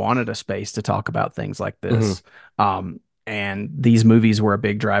because we wanted a space to talk about things like Hmm. this. And these movies were a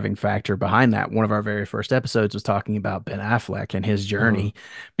big driving factor behind that. One of our very first episodes was talking about Ben Affleck and his Hmm. journey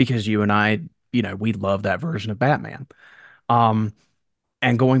because you and I, we love that version of Batman. Um,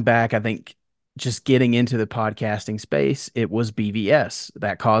 and going back, I think just getting into the podcasting space, it was BVS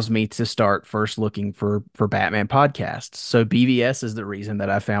that caused me to start first looking for Batman podcasts. So BVS is the reason that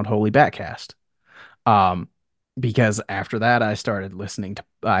I found Holy Batcast. Um, because after that, I started looking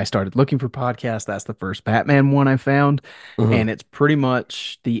for podcasts. That's the first Batman one I found, Hmm. and it's pretty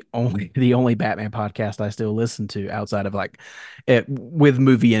much the only Batman podcast I still listen to outside of like it with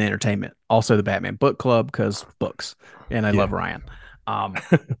movie and entertainment. Also, the Batman Book Club because books, and I love Yeah. Ryan. Um,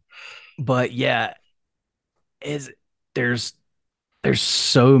 but yeah, is there's there's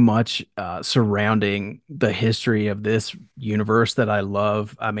so much surrounding the history of this universe that I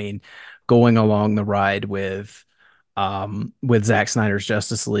love. I mean, going along the ride with Zack Snyder's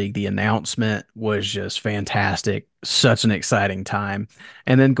Justice League, the announcement was just fantastic. Such an exciting time.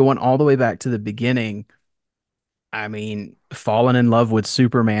 And then going all the way back to the beginning, I mean, falling in love with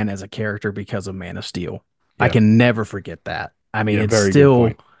Superman as a character because of Man of Steel. I Yeah. can never forget that. I mean, Yeah. it's Very good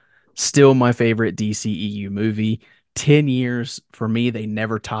point. still my favorite DCEU movie. 10 years for me, they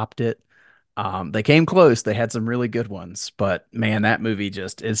never topped it. They came close. They had some really good ones, but man, that movie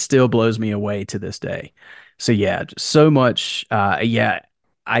just it still blows me away to this day. So yeah, just so much. Yeah,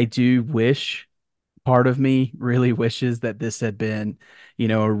 I do wish part of me really wishes that this had been,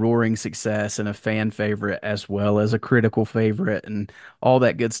 a roaring success and a fan favorite as well as a critical favorite and all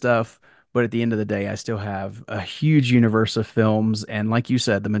that good stuff. But at the end of the day, I still have a huge universe of films. And like you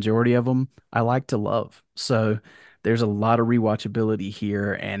said, the majority of them I like to love. So there's a lot of rewatchability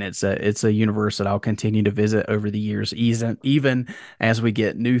here. And it's a universe that I'll continue to visit over the years, even as we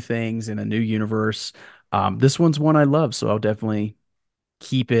get new things in a new universe. This one's one I love. So I'll definitely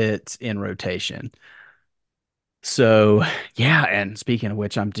keep it in rotation. So yeah, and speaking of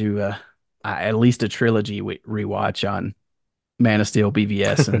which, I'm due at least a trilogy rewatch on Man of Steel,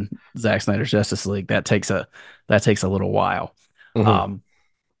 BVS, and Zack Snyder's Justice League. That takes a little while. Hmm. Um,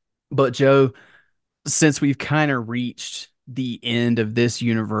 but Joe, since we've kind of reached the end of this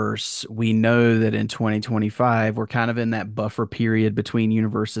universe. We know that in 2025, we're kind of in that buffer period between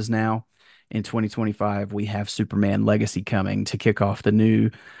universes now. In 2025, we have Superman Legacy coming to kick off the new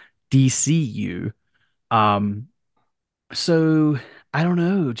DCU. Um, so I don't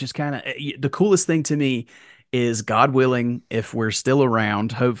know, just kind of the coolest thing to me is God willing, if we're still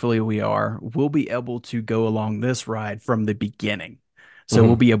around, hopefully we are, we'll be able to go along this ride from the beginning. So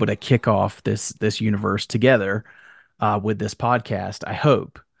we'll Mhm. be able to kick off this universe together with this podcast, I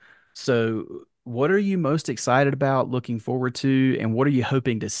hope. So what are you most excited about, looking forward to, and what are you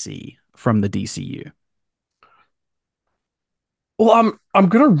hoping to see from the DCU? Well, I'm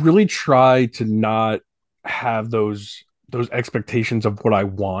gonna really try to not have those expectations of what I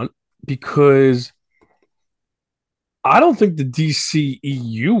want because I don't think the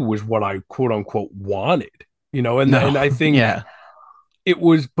DCEU was what I quote unquote wanted, No, and I think yeah, it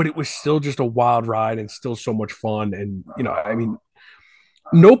was, but it was still just a wild ride and still so much fun. And I mean,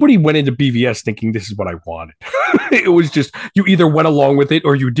 nobody went into BVS thinking this is what I wanted. It was just you either went along with it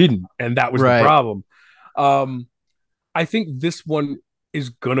or you didn't, and that was the right, problem. Um, I think this one is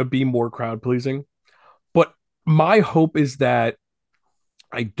gonna be more crowd pleasing, but my hope is that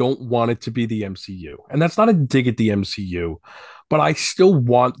I don't want it to be the MCU, and that's not a dig at the MCU, but I still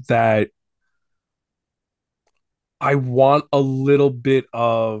want that. I want a little bit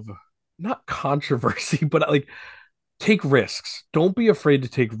of not controversy, but like take risks. Don't be afraid to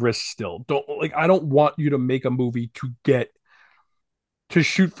take risks still. Don't like I don't want you to make a movie to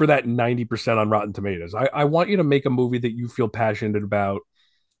shoot for that 90% on Rotten Tomatoes. I want you to make a movie that you feel passionate about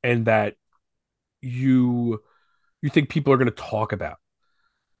and that you you think people are going to talk about.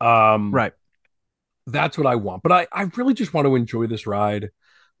 Um right. that's what I want. But I really just want to enjoy this ride.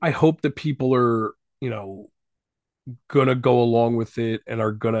 I hope that people are, gonna go along with it and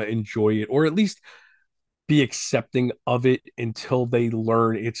are gonna enjoy it, or at least be accepting of it until they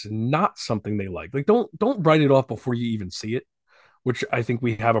learn it's not something they like. Like don't write it off before you even see it, which I think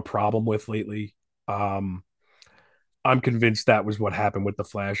we have a problem with lately. Um, I'm convinced that was what happened with the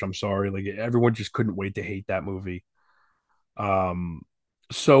Flash. I'm sorry, like everyone just couldn't wait to hate that movie. Um,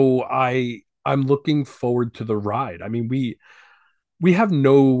 so I'm looking forward to the ride. I mean, we have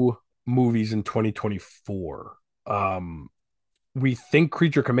no movies in 2024. Um, we think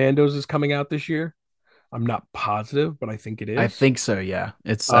Creature Commandos is coming out this year. I'm not positive, but I think it I is. think so, yeah.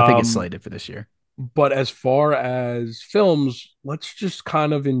 I think it's Um, slated for this year. but as far as films, let's just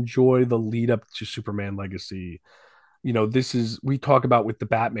kind of enjoy the lead up to Superman Legacy. This is we talk about with the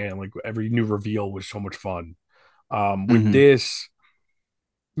Batman, like every new reveal was so much fun. With Hmm. this,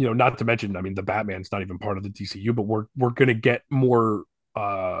 not to mention, I mean, the Batman's not even part of the DCU, but we're gonna get more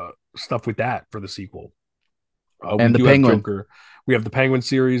stuff with that for the sequel. We And the do have Penguin, Joker. We have the Penguin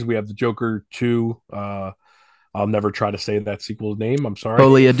series. We have the Joker 2. I'll never try to say that sequel name. I'm sorry.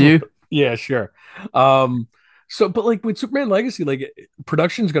 Folie Adieu. Yeah, sure. Um, but like with Superman Legacy, like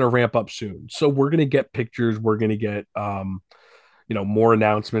production's gonna ramp up soon. So we're gonna get pictures, we're gonna get more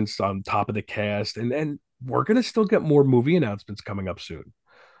announcements on top of the cast, and we're gonna still get more movie announcements coming up soon.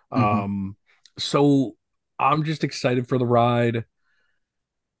 Hmm. Um, so I'm just excited for the ride.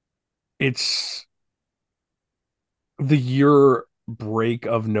 It's the year break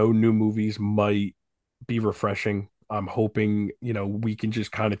of no new movies might be refreshing. I'm hoping, we can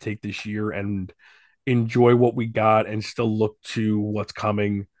just kind of take this year and enjoy what we got and still look to what's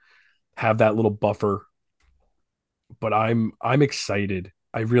coming, have that little buffer. But I'm excited.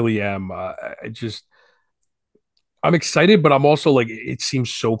 I really am. I'm excited, but I'm also like it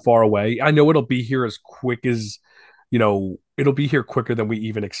seems so far away. I know it'll be here as quick as, it'll be here quicker than we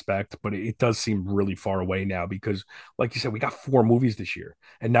even expect, but it does seem really far away now because like you said, we got 4 movies this year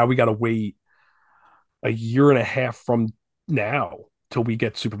and now we got to wait a year and a half from now till we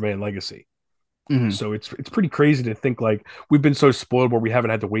get Superman Legacy. Hmm. So it's pretty crazy to think like we've been so spoiled where we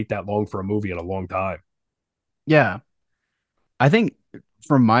haven't had to wait that long for a movie in a long time. Yeah. I think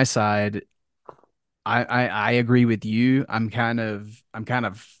from my side, I agree with you. I'm kind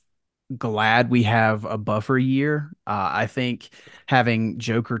of glad we have a buffer year. I think having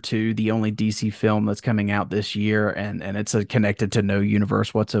Joker 2, the only DC film that's coming out this year, and it's connected to no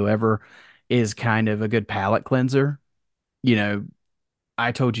universe whatsoever, is kind of a good palate cleanser. You know,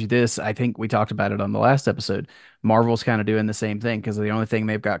 I told you this. I think we talked about it on the last episode. Marvel's kind of doing the same thing because the only thing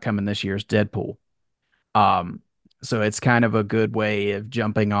they've got coming this year is Deadpool. Um, so it's kind of a good way of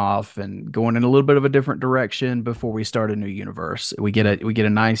jumping off and going in a little bit of a different direction before we start a new universe. We get a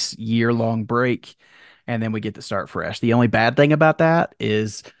nice year-long break and then we get to start fresh. The only bad thing about that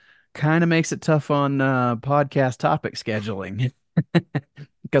is kind of makes it tough on podcast topic scheduling.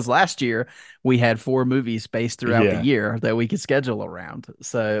 because last year we had four movies spaced throughout the Yeah. year that we could schedule around.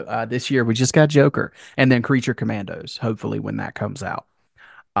 So this year we just got Joker and then Creature Commandos, hopefully when that comes out.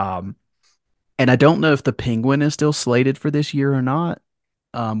 Um, and I don't know if the Penguin is still slated for this year or not,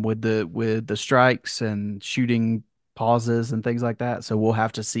 with the strikes and shooting pauses and things like that. So we'll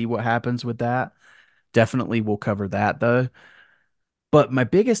have to see what happens with that. Definitely we'll cover that though. But my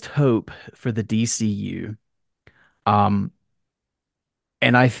biggest hope for the DCU, um,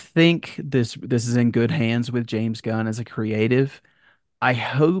 and I think this is in good hands with James Gunn as a creative. I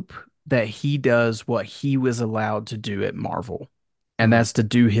hope that he does what he was allowed to do at Marvel, and Mhm. that's to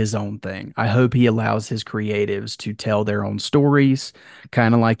do his own thing. I hope he allows his creatives to tell their own stories,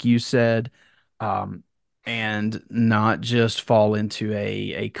 kind of like you said, um, and not just fall into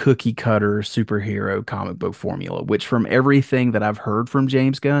a cookie cutter superhero comic book formula, which from everything that I've heard from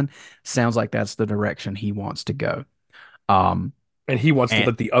James Gunn, sounds like that's the direction he wants to go. Um, And he wants to and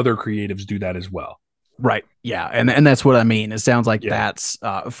let the other creatives do that as well. Right. Yeah. And that's what I mean. It sounds like Yeah. that's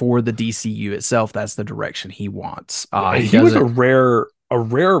for the DCU itself, that's the direction he wants. Yeah. And He he was doesn't. a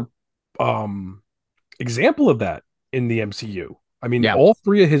rare um example of that in the MCU. I mean, Yeah. all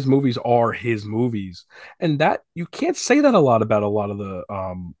three of his movies are his movies, and that you can't say that a lot of the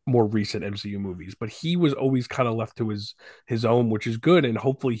more recent MCU movies. But he was always kind of left to his own, which is good, and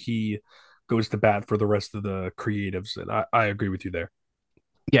hopefully he goes to bat for the rest of the creatives. And I agree with you there.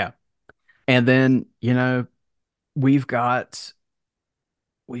 Yeah. And then, we've got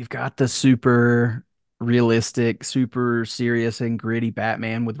we've got the super realistic, super serious and gritty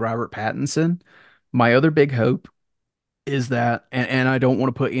Batman with Robert Pattinson. My other big hope is that, and I don't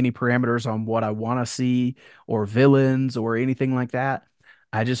want to put any parameters on what I want to see or villains or anything like that.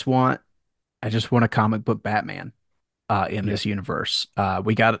 I just want I just want a comic book Batman in Yeah. this universe.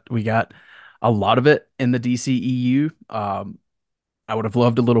 We got a lot of it in the DCEU. I would have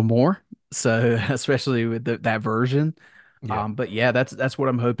loved a little more, so especially with that version. Yeah. But yeah, that's what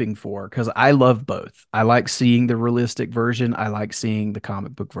I'm hoping for because I love both. I like seeing the realistic version. I like seeing the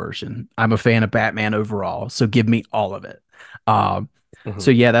comic book version. I'm a fan of Batman overall, so give me all of it. Um, so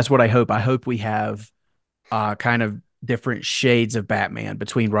Mhm. yeah, that's what I hope. I hope we have kind of different shades of Batman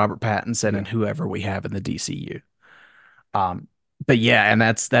between Robert Pattinson Yeah. and whoever we have in the DCU. Um, but yeah, and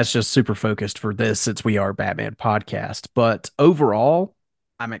that's just super focused for this since we are Batman podcast. But overall,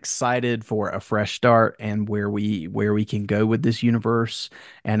 I'm excited for a fresh start and where we can go with this universe.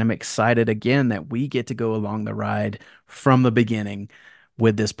 And I'm excited again that we get to go along the ride from the beginning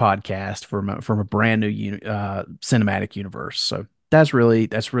with this podcast from a brand new cinematic universe. So that's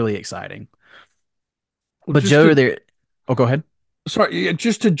really exciting. Well, But just Joe, to there. Oh, go ahead. sorry, yeah,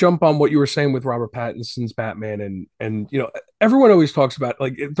 just to jump on what you were saying with Robert Pattinson's Batman, and everyone always talks about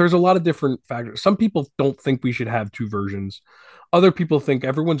like there's a lot of different factors. Some people don't think we should have two versions. Other people think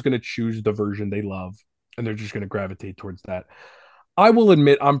everyone's going to choose the version they love, and they're just going to gravitate towards that. I will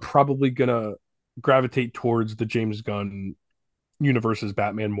admit I'm probably going to gravitate towards the James Gunn universe's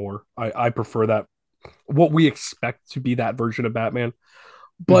Batman more. I prefer that, what we expect to be that version of Batman,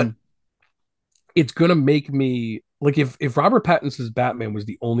 but Mhm. it's gonna make me like if Robert Pattinson's Batman was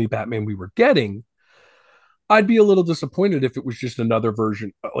the only Batman we were getting, I'd be a little disappointed if it was just another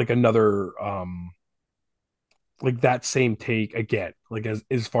version, like another like that same take again, like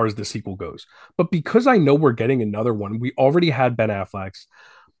as far as the sequel goes. But because I know we're getting another one, we already had Ben Affleck's.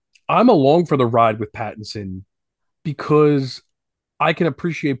 I'm along for the ride with Pattinson because I can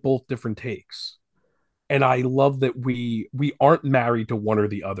appreciate both different takes. And I love that we aren't married to one or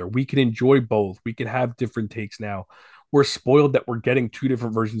the other. We can enjoy both. We can have different takes now. We're spoiled that we're getting two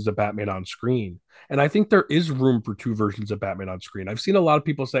different versions of Batman on screen. And I think there is room for two versions of Batman on screen. I've seen a lot of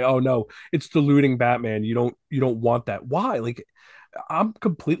people say, "Oh no, it's diluting Batman. You don't want that." Why? Like I'm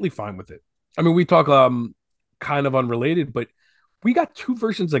completely fine with it. I mean, we talk kind of unrelated, but we got two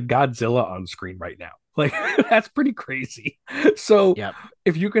versions of Godzilla on screen right now. Like that's pretty crazy. So Yep.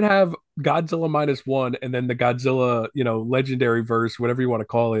 if you can have Godzilla minus one and then the Godzilla, legendary verse, whatever you want to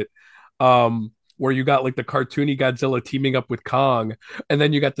call it, where you got like the cartoony Godzilla teaming up with Kong, and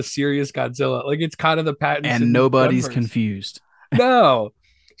then you got the serious Godzilla. Like it's kind of the And Pattinson nobody's Gunverse. confused. No.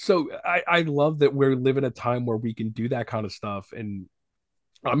 So I love that we're living a time where we can do that kind of stuff. And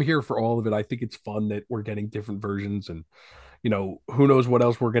I'm here for all of it. I think it's fun that we're getting different versions and who knows what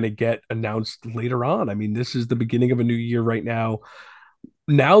else we're going to get announced later on. I mean, this is the beginning of a new year right now.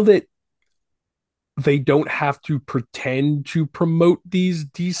 Now that they don't have to pretend to promote these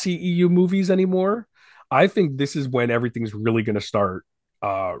DCEU movies anymore, I think this is when everything's really going to start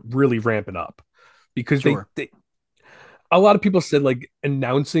really ramping up because Sure. a lot of people said like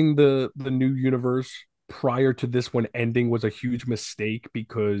announcing the new universe prior to this one ending was a huge mistake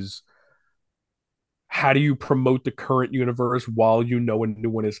because how do you promote the current universe while you know a new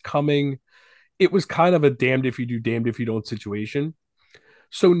one is coming? It was kind of a damned if you do, damned if you don't situation.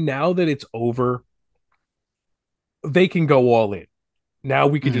 So now that it's over, they can go all in. Now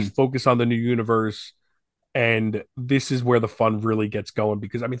we can Mhm. just focus on the new universe, and this is where the fun really gets going.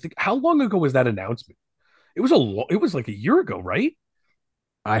 Because I mean, think how long ago was that announcement? It was like a year ago, right?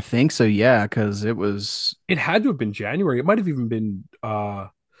 I think so, yeah, because it was It had to have been January. It might have even been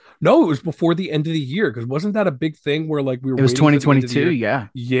no, it was before the end of the year because wasn't that a big thing where like we were it was waiting for the end of the 2022, year? yeah.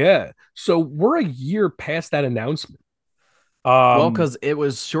 Yeah. So we're a year past that announcement. Well, Um because it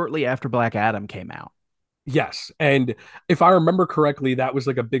was shortly after Black Adam came out. yes. And if I remember correctly, that was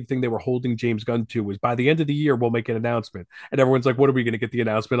like a big thing they were holding James Gunn to was by the end of the year we'll make an announcement. And everyone's like, what are we going to get the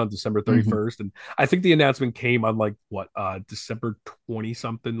announcement on December Hmm. 31st? And I think the announcement came on like what December 20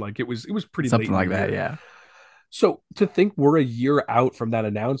 something. Like it was pretty late Something in the like that, year. yeah. So to think we're a year out from that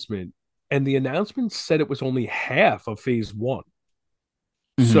announcement, and the announcement said it was only half of phase one.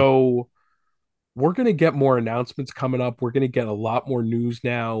 Hmm. So we're going to get more announcements coming up. We're going to get a lot more news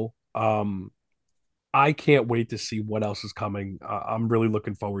now. I can't wait to see what else is coming. I'm really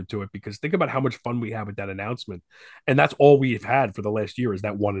looking forward to it because think about how much fun we had with that announcement, and that's all we've had for the last year is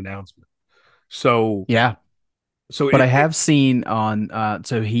that one announcement. So, Yeah. so But I it have seen on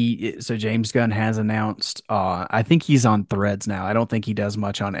so James Gunn has announced I think he's on Threads now. I don't think he does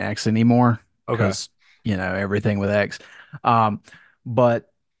much on X anymore okay, because everything with X. Um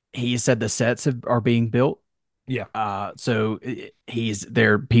but he said the are being built. yeah. So he's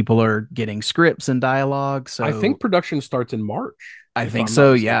there people are getting scripts and dialogue. I think So production starts in March, I if think I'm not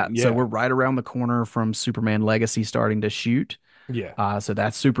so, yeah. mistaken. So Yeah, we're right around the corner from Superman Legacy starting to shoot. yeah. So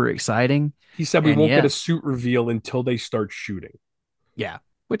that's super exciting. He said we And won't get a yeah, suit reveal until they start shooting. yeah,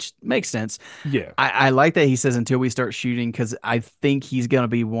 which makes sense. Yeah, I like that he says until we start shooting because I think he's gonna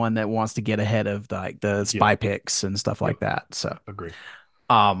be one that wants to get ahead of the yeah, spy picks and stuff yep. like that. So, Agree.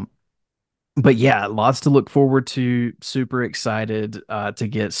 um, but yeah, lots to look forward to. Super excited to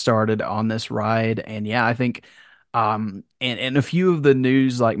get started on this ride. And yeah, I think and a few of the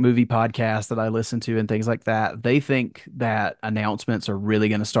news like movie podcasts that I listen to and things like that, they think that announcements are really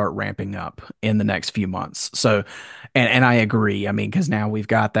going to start ramping up in the next few months. So and I agree. I mean, because now we've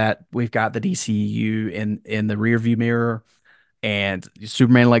got the DCEU in the rearview mirror and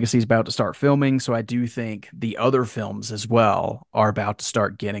Superman Legacy is about to start filming, so I do think the other films as well are about to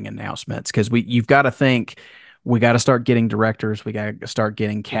start getting announcements because you've got to think we got to start getting directors, we got to start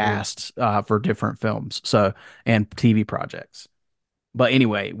getting Hmm. casts for different films, so and TV projects. But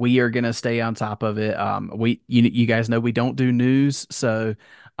anyway, we are gonna stay on top of it. You guys know we don't do news, so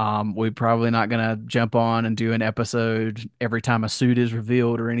we're probably not gonna jump on and do an episode every time a suit is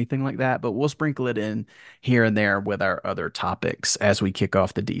revealed or anything like that. But we'll sprinkle it in here and there with our other topics as we kick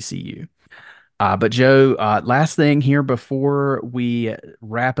off the DCU. But Joe, last thing here before we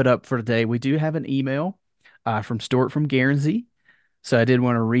wrap it up for today, we do have an email from Stuart from Guernsey. So I did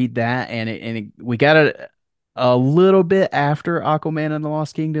want to read that, we got it a little bit after Aquaman and the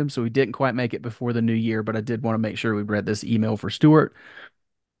Lost Kingdom, so we didn't quite make it before the new year. But I did want to make sure we read this email for Stuart.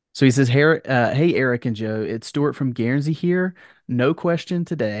 So he says, "Hey Eric and Joe, it's Stuart from Guernsey here. No question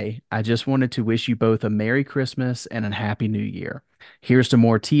today. I just wanted to wish you both a Merry Christmas and a Happy New Year. Here's to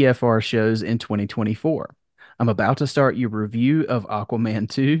more TFR shows in 2024. I'm about to start your review of Aquaman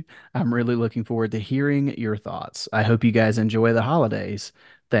 2. I'm really looking forward to hearing your thoughts. I hope you guys enjoy the holidays.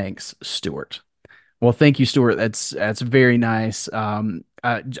 Thanks, Stuart." Well, thank you, Stuart. That's very nice.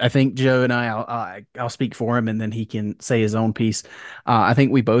 I think Joe and I'll speak for him, and then he can say his own piece. I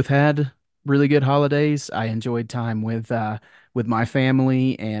think we both had really good holidays. I enjoyed time with my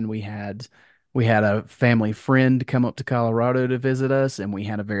family, and we had a family friend come up to Colorado to visit us, and we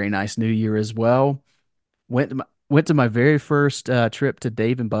had a very nice New Year as well. Went to my very first trip to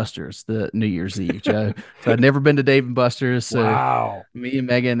Dave and Buster's the New Year's Eve, Joe. So I'd never been to Dave and Buster's, so Wow. me and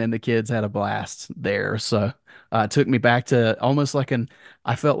Megan and the kids had a blast there. So it took me back to almost like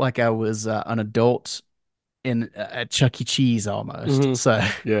I felt like I was an adult in at Chuck E. Cheese almost. Hmm. So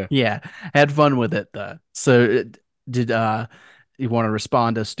Yeah. yeah, had fun with it though. So did you want to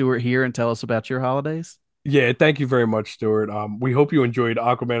respond to Stuart here and tell us about your holidays? Yeah, thank you very much, Stuart. We hope you enjoyed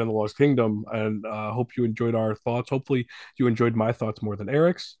Aquaman and the Lost Kingdom, and hope you enjoyed our thoughts. Hopefully, you enjoyed my thoughts more than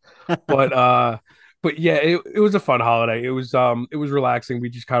Eric's. But uh, but yeah, it was a fun holiday. It was relaxing. We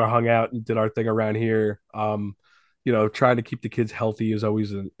just kind of hung out and did our thing around here. Trying to keep the kids healthy is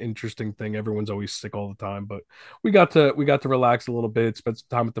always an interesting thing. Everyone's always sick all the time, but we got to relax a little bit, spend some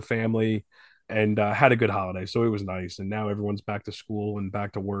time with the family, and had a good holiday. So it was nice. And now everyone's back to school and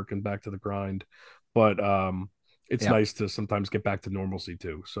back to work and back to the grind. but it's Yeah. nice to sometimes get back to normalcy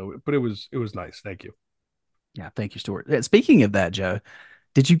too. So, but it was nice. Thank you. Yeah. Thank you, Stuart. Speaking of that, Joe,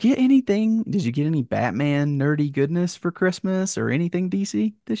 did you get anything? Did you get any Batman nerdy goodness for Christmas or anything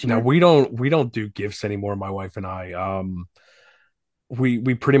DC this Now year? we don't do gifts anymore, my wife and I.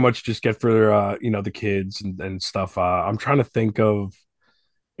 We pretty much just get for the kids and stuff. I'm trying to think of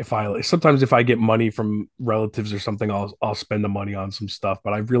if I sometimes if I get money from relatives or something, I'll spend the money on some stuff,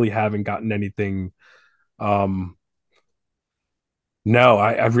 but I really haven't gotten anything. Um, no,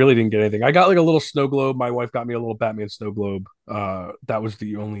 I really didn't get anything. I got like a little snow globe. My wife got me a little Batman snow globe. That was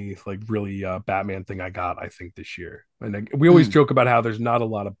the only like really Batman thing I got, I think, this year. And we always Mm, joke about how there's not a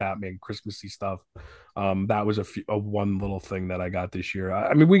lot of Batman Christmassy stuff. That was a one little thing that I got this year.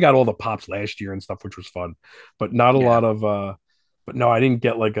 I mean, we got all the pops last year and stuff, which was fun, but not a yeah. lot of. But no, I didn't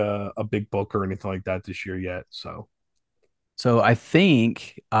get like a big book or anything like that this year yet. So So I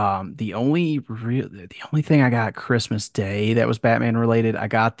think the only thing I got Christmas Day that was Batman related, I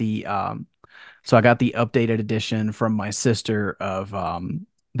got the updated edition from my sister of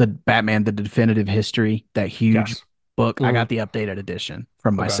the Batman the Definitive History, that huge yes. book. I Hmm. got the updated edition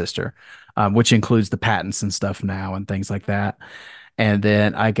from my Okay. sister, which includes the patents and stuff now and things like that. And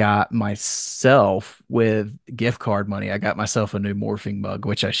then I got myself with gift card money. I got myself a new morphing mug,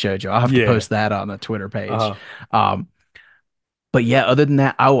 which I showed you. I'll have to Yeah. post that on the Twitter page. Uh-huh. Um, but yeah, other than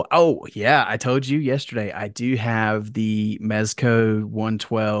that, oh yeah, I told you yesterday I do have the Mezco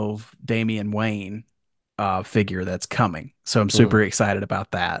 112 Damian Wayne figure that's coming. So I'm Mhm. super excited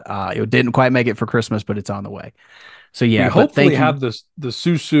about that. It didn't quite make it for Christmas, but it's on the way. So We yeah, but hopefully thank you. have this the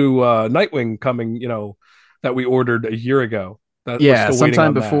Susu Nightwing coming, that we ordered a year ago. That we're Yeah, still waiting sometime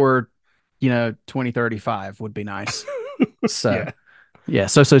on that. before 2035 would be nice. So Yeah. yeah,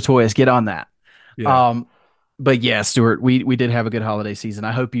 so toys, get on that. Yeah. Um, but yeah, Stuart, we did have a good holiday season.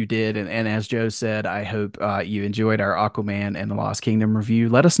 I hope you did, and as Joe said, I hope you enjoyed our Aquaman and the Lost Kingdom review.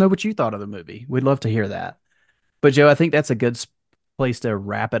 Let us know what you thought of the movie. We'd love to hear that. But Joe, I think that's a good place to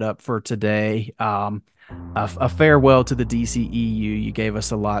wrap it up for today. A farewell to the DCEU. You gave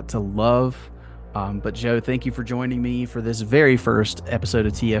us a lot to love. But Joe, thank you for joining me for this very first episode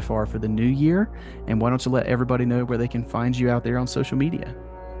of TFR for the new year. And why don't you let everybody know where they can find you out there on social media?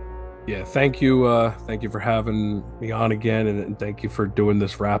 Yeah. Thank you for having me on again, and thank you for doing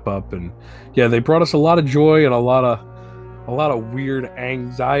this wrap up. And yeah, they brought us a lot of joy and a lot of weird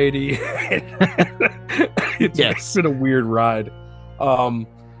anxiety. It's Yes. been a weird ride. Um,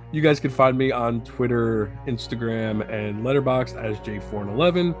 you guys can find me on Twitter, Instagram, and Letterboxd as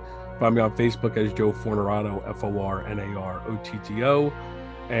J411. Find me on Facebook as Joe Fornerato, Fornarotto.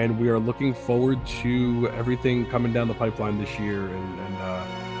 And we are looking forward to everything coming down the pipeline this year. And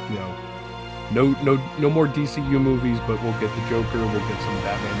you know, no more DCU movies, but we'll get the Joker, we'll get some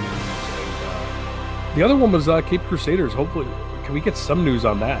Batman news, and the other one was Cape Crusaders. Hopefully, can we get some news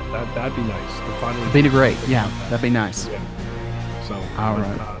on that? That'd be nice to finally Be see great. something Yeah, about that. that'd be nice. Yeah. So, All but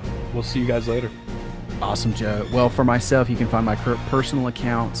right. we'll see you guys later. Awesome, Joe. Well, for myself, you can find my personal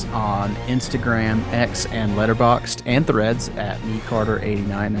accounts on Instagram, X, and Letterboxd, and Threads at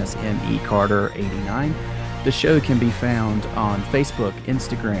mecarter89. That's mecarter89. The show can be found on Facebook,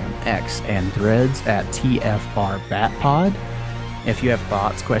 Instagram, X, and Threads at TFRBatPod. If you have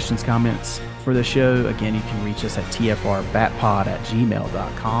thoughts, questions, comments for the show, again, you can reach us at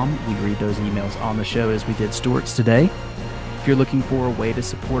tfrbatpod@gmail.com. We read those emails on the show as we did Stuart's today. If you're looking for a way to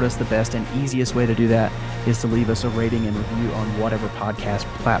support us, the best and easiest way to do that is to leave us a rating and review on whatever podcast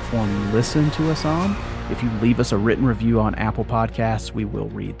platform you listen to us on. If you leave us a written review on Apple Podcasts, we will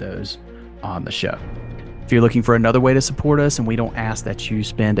read those on the show. If you're looking for another way to support us, and we don't ask that you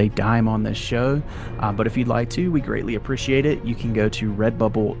spend a dime on this show, but if you'd like to, we greatly appreciate it. You can go to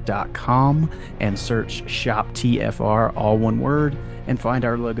redbubble.com and search Shop TFR, all one word, and find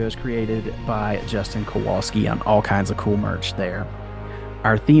our logos created by Justin Kowalski on all kinds of cool merch there.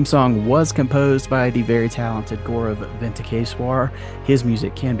 Our theme song was composed by the very talented Gaurav Ventukeswar. His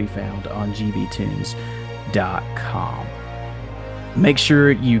music can be found on gbtunes.com. Make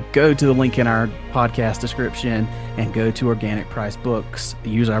sure you go to the link in our podcast description and go to Organic Price Books.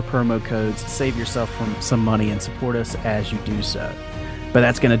 Use our promo codes, save yourself from some money, and support us as you do so. But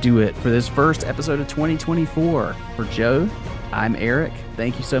that's going to do it for this first episode of 2024. For Joe, I'm Eric.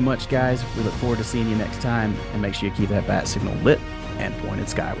 Thank you so much, guys. We look forward to seeing you next time. And make sure you keep that bat signal lit and pointed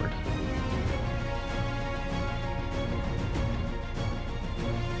skyward.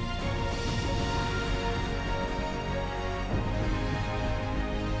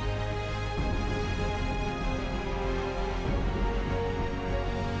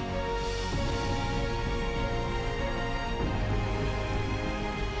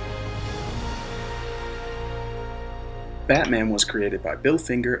 Batman was created by Bill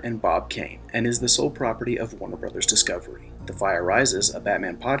Finger and Bob Kane and is the sole property of Warner Bros. Discovery. The Fire Rises, a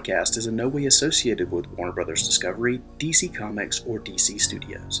Batman podcast, is in no way associated with Warner Bros. Discovery, DC Comics, or DC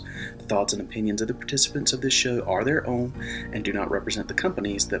Studios. The thoughts and opinions of the participants of this show are their own and do not represent the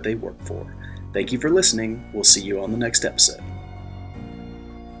companies that they work for. Thank you for listening. We'll see you on the next episode.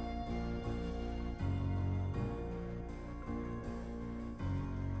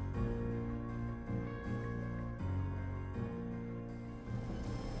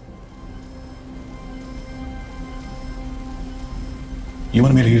 You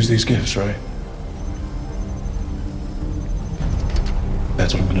wanted me to use these gifts, right?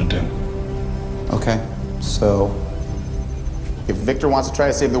 That's what I'm gonna do. Okay, so if Victor wants to try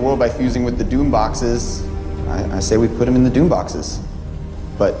to save the world by fusing with the Doom boxes, I say we put him in the Doom boxes.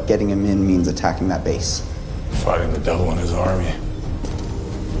 But getting him in means attacking that base. Fighting the devil and his army.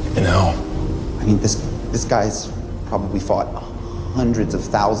 You know? I mean, this guy's probably fought hundreds of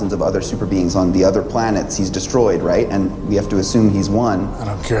thousands of other super beings on the other planets he's destroyed, right? And we have to assume he's won. I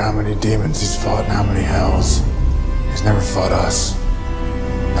don't care how many demons he's fought and how many hells. He's never fought us.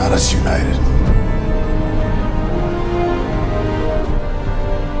 Not us united.